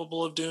most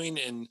capable of doing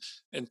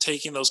and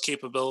taking those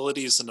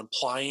capabilities and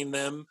applying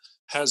them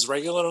as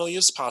regularly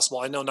as possible.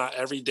 I know not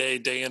every day,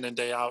 day in and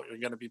day out, you're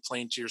going to be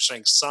playing to your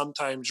strengths.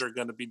 Sometimes you're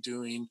going to be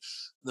doing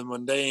the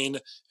mundane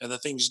and the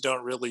things you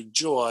don't really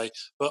enjoy,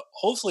 but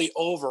hopefully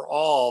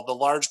overall, the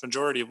large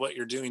majority of what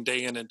you're doing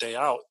day in and day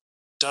out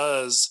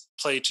does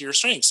play to your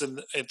strengths.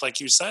 And like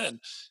you said,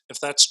 if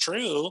that's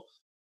true,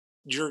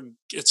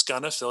 it's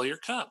going to fill your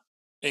cup.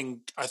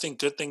 And I think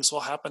good things will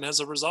happen as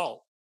a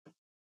result.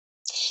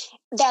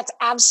 That's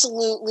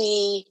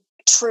absolutely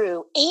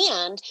true.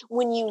 And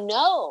when you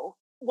know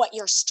what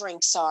your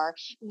strengths are,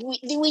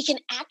 then we can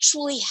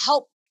actually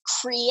help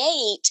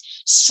create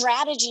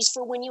strategies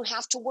for when you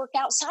have to work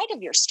outside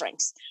of your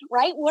strengths,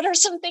 right? What are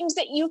some things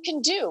that you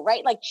can do,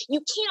 right? Like, you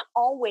can't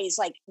always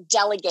like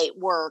delegate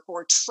work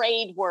or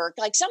trade work.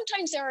 Like,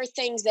 sometimes there are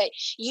things that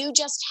you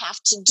just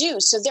have to do.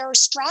 So there are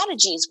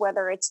strategies,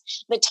 whether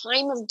it's the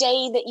time of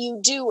day that you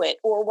do it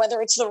or whether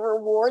it's the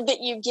reward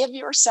that you give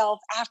yourself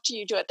after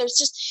you do it.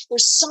 There's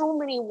so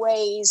many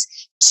ways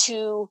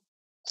to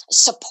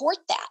support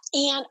that.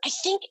 And I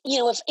think,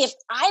 if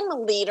I'm a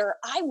leader,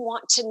 I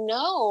want to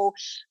know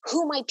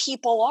who my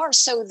people are,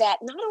 so that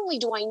not only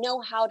do I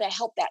know how to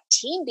help that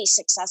team be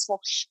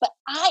successful, but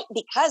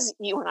because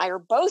you and I are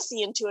both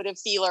the intuitive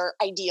feeler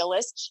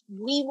idealists,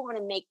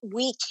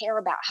 we care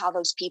about how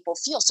those people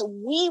feel. So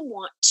we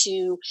want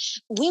to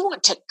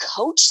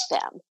coach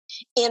them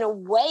in a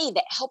way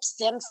that helps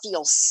them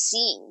feel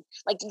seen.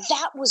 Like,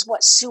 that was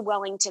what Sue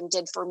Wellington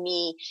did for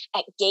me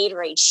at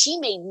Gatorade. She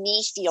made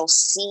me feel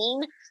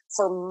seen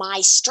for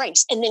my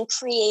strengths and then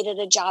created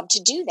a job to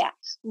do that.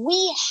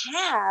 We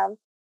have,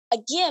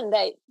 again,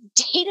 the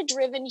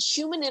data-driven,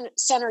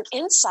 human-centered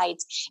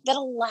insights that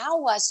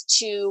allow us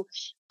to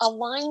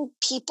align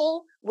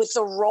people with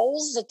the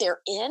roles that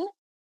they're in,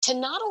 to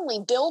not only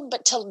build,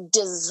 but to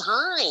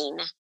design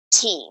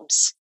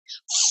teams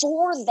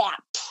for that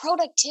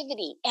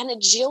productivity and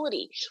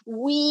agility.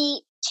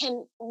 We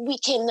can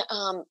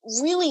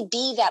really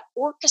be that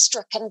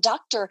orchestra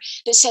conductor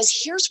that says,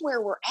 here's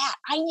where we're at.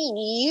 I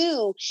need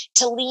you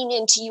to lean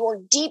into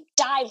your deep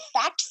dive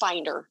fact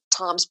finder,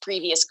 Tom's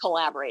previous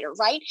collaborator,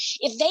 right?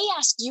 If they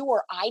ask you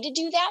or I to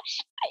do that,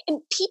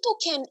 and people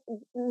can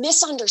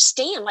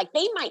misunderstand, like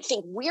they might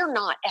think we're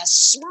not as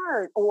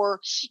smart, or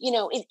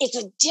it's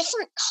a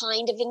different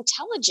kind of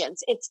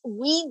intelligence.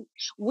 We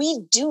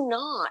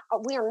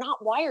are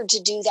not wired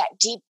to do that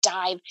deep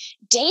dive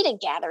data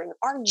gathering.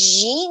 Our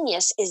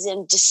genius is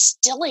in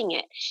distilling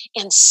it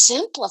and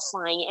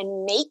simplifying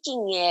and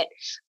making it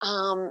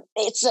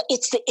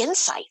it's the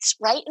insights,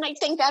 right? And I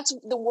think that's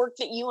the work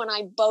that you and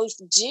I both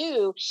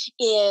do.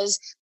 Is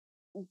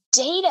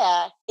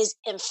data is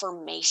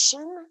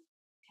information,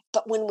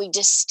 but when we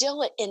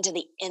distill it into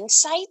the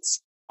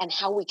insights and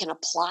how we can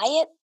apply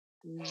it,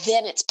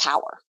 then it's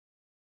power.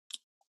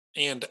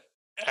 And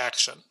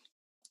action.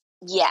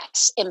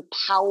 Yes,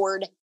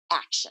 empowered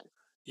action.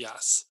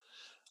 Yes.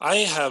 I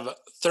have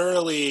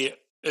thoroughly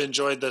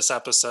enjoyed this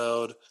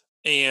episode.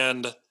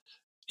 And,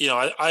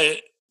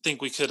 I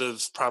think we could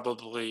have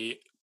probably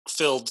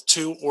filled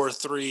 2 or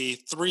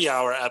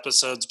 3-hour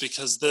episodes,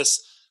 because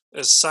this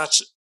is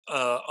such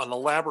an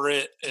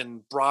elaborate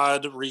and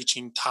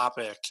broad-reaching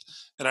topic.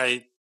 And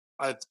I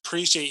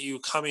appreciate you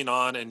coming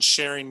on and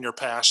sharing your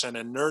passion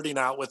and nerding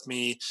out with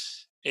me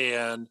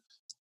and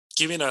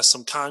giving us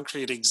some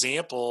concrete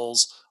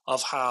examples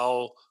of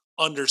how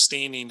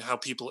understanding how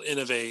people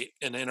innovate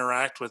and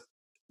interact with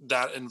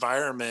that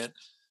environment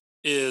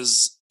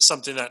is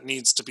something that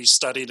needs to be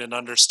studied and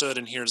understood,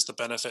 and here's the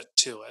benefit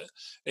to it.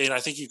 And I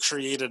think you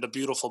created a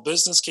beautiful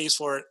business case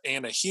for it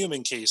and a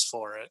human case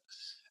for it.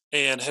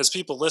 And as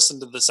people listen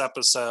to this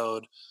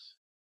episode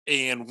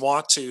and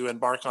want to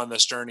embark on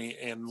this journey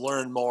and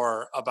learn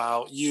more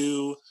about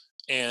you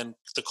and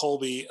the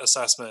Kolbe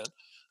assessment,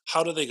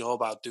 how do they go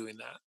about doing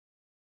that?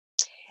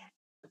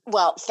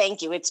 Well,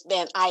 thank you.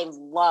 I've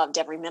loved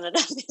every minute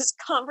of this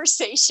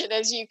conversation,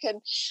 as you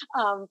can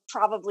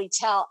probably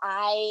tell.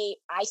 I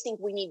think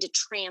we need to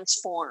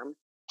transform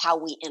how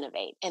we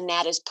innovate. And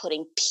that is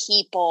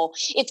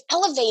it's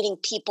elevating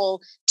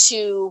people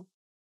to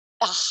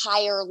a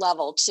higher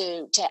level,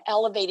 to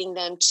elevating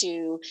them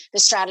to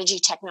the strategy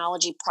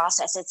technology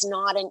process. It's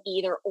not an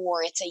either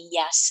or, it's a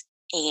yes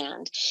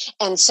and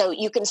so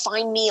you can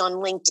find me on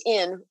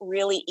LinkedIn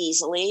really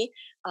easily,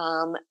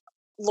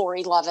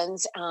 Lori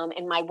Lovens,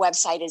 and my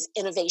website is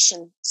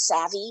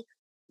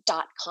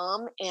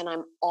innovationsavvy.com, and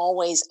I'm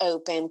always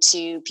open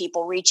to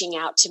people reaching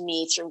out to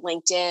me through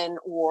LinkedIn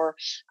or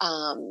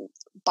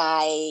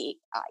by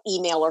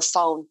email or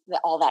phone.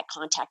 All that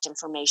contact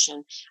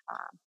information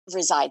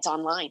resides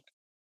online.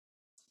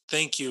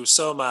 Thank you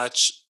so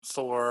much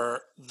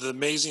for the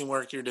amazing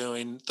work you're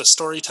doing, the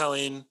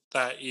storytelling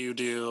that you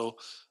do,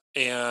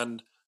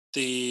 and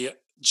the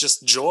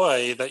just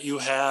joy that you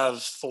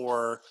have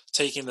for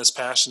taking this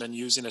passion and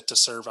using it to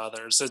serve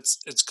others.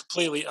 It's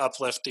completely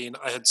uplifting.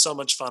 I had so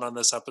much fun on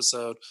this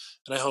episode,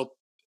 and I hope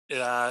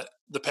the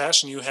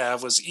passion you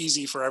have was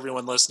easy for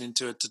everyone listening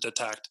to it to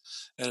detect.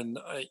 And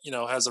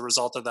as a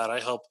result of that, I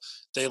hope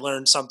they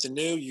learned something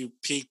new. You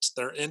piqued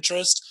their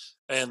interest,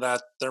 and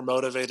that they're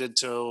motivated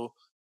to,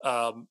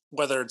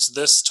 whether it's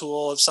this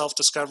tool of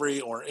self-discovery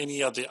or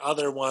any of the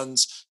other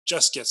ones,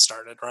 just get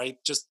started, right?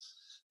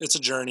 It's a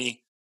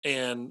journey,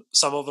 and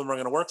some of them are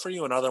going to work for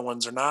you and other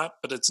ones are not,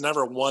 but it's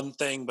never one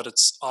thing, but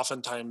it's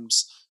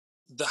oftentimes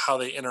how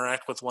they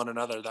interact with one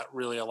another that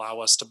really allow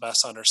us to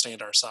best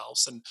understand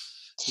ourselves. And,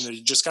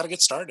 you just got to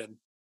get started,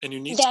 and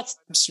you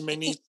may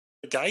need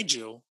to guide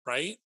you,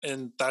 right?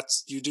 And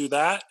you do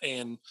that.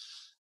 And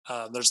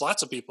there's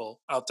lots of people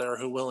out there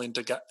who are willing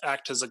to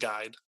act as a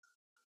guide.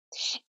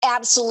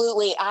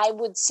 Absolutely. I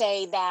would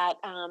say that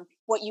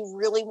what you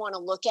really want to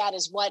look at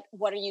is what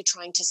are you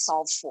trying to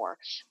solve for?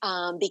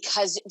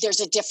 Because there's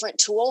a different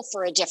tool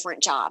for a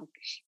different job.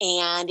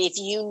 And if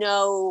you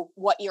know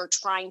what you're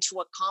trying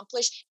to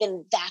accomplish,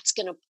 then that's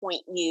going to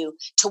point you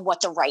to what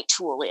the right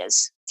tool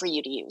is for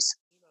you to use.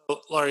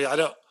 Laurie,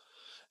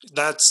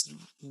 that's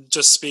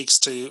just speaks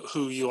to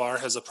who you are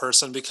as a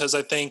person, because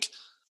I think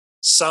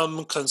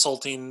some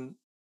consulting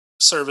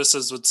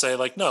services would say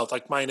like, no,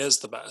 like mine is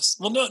the best.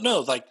 Well,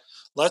 no, like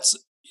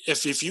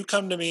if you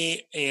come to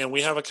me and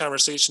we have a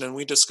conversation and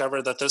we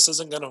discover that this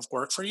isn't going to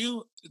work for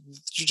you,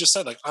 you just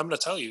said like, I'm going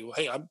to tell you,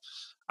 hey,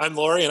 I'm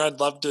Lori, and I'd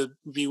love to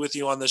be with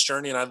you on this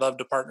journey, and I'd love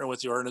to partner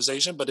with your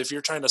organization. But if you're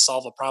trying to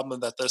solve a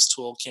problem that this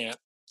tool can't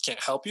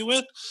help you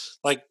with,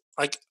 like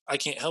I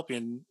can't help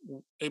you,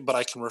 but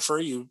I can refer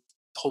you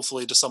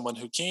hopefully to someone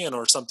who can,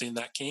 or something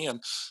that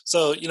can.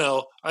 So,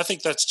 I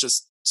think that's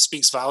just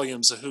speaks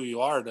volumes of who you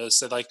are, to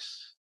say like,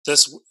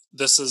 this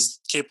is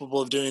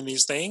capable of doing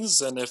these things,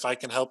 and if I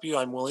can help you,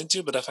 I'm willing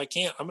to. But if I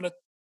can't, I'm going to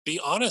be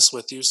honest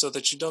with you so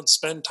that you don't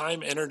spend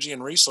time, energy,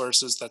 and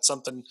resources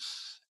something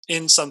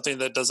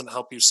that doesn't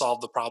help you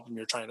solve the problem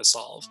you're trying to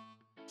solve.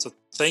 So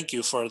thank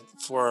you for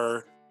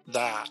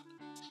that.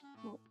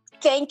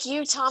 Thank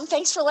you, Tom.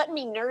 Thanks for letting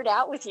me nerd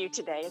out with you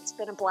today. It's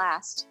been a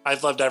blast.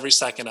 I've loved every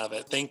second of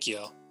it. Thank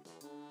you.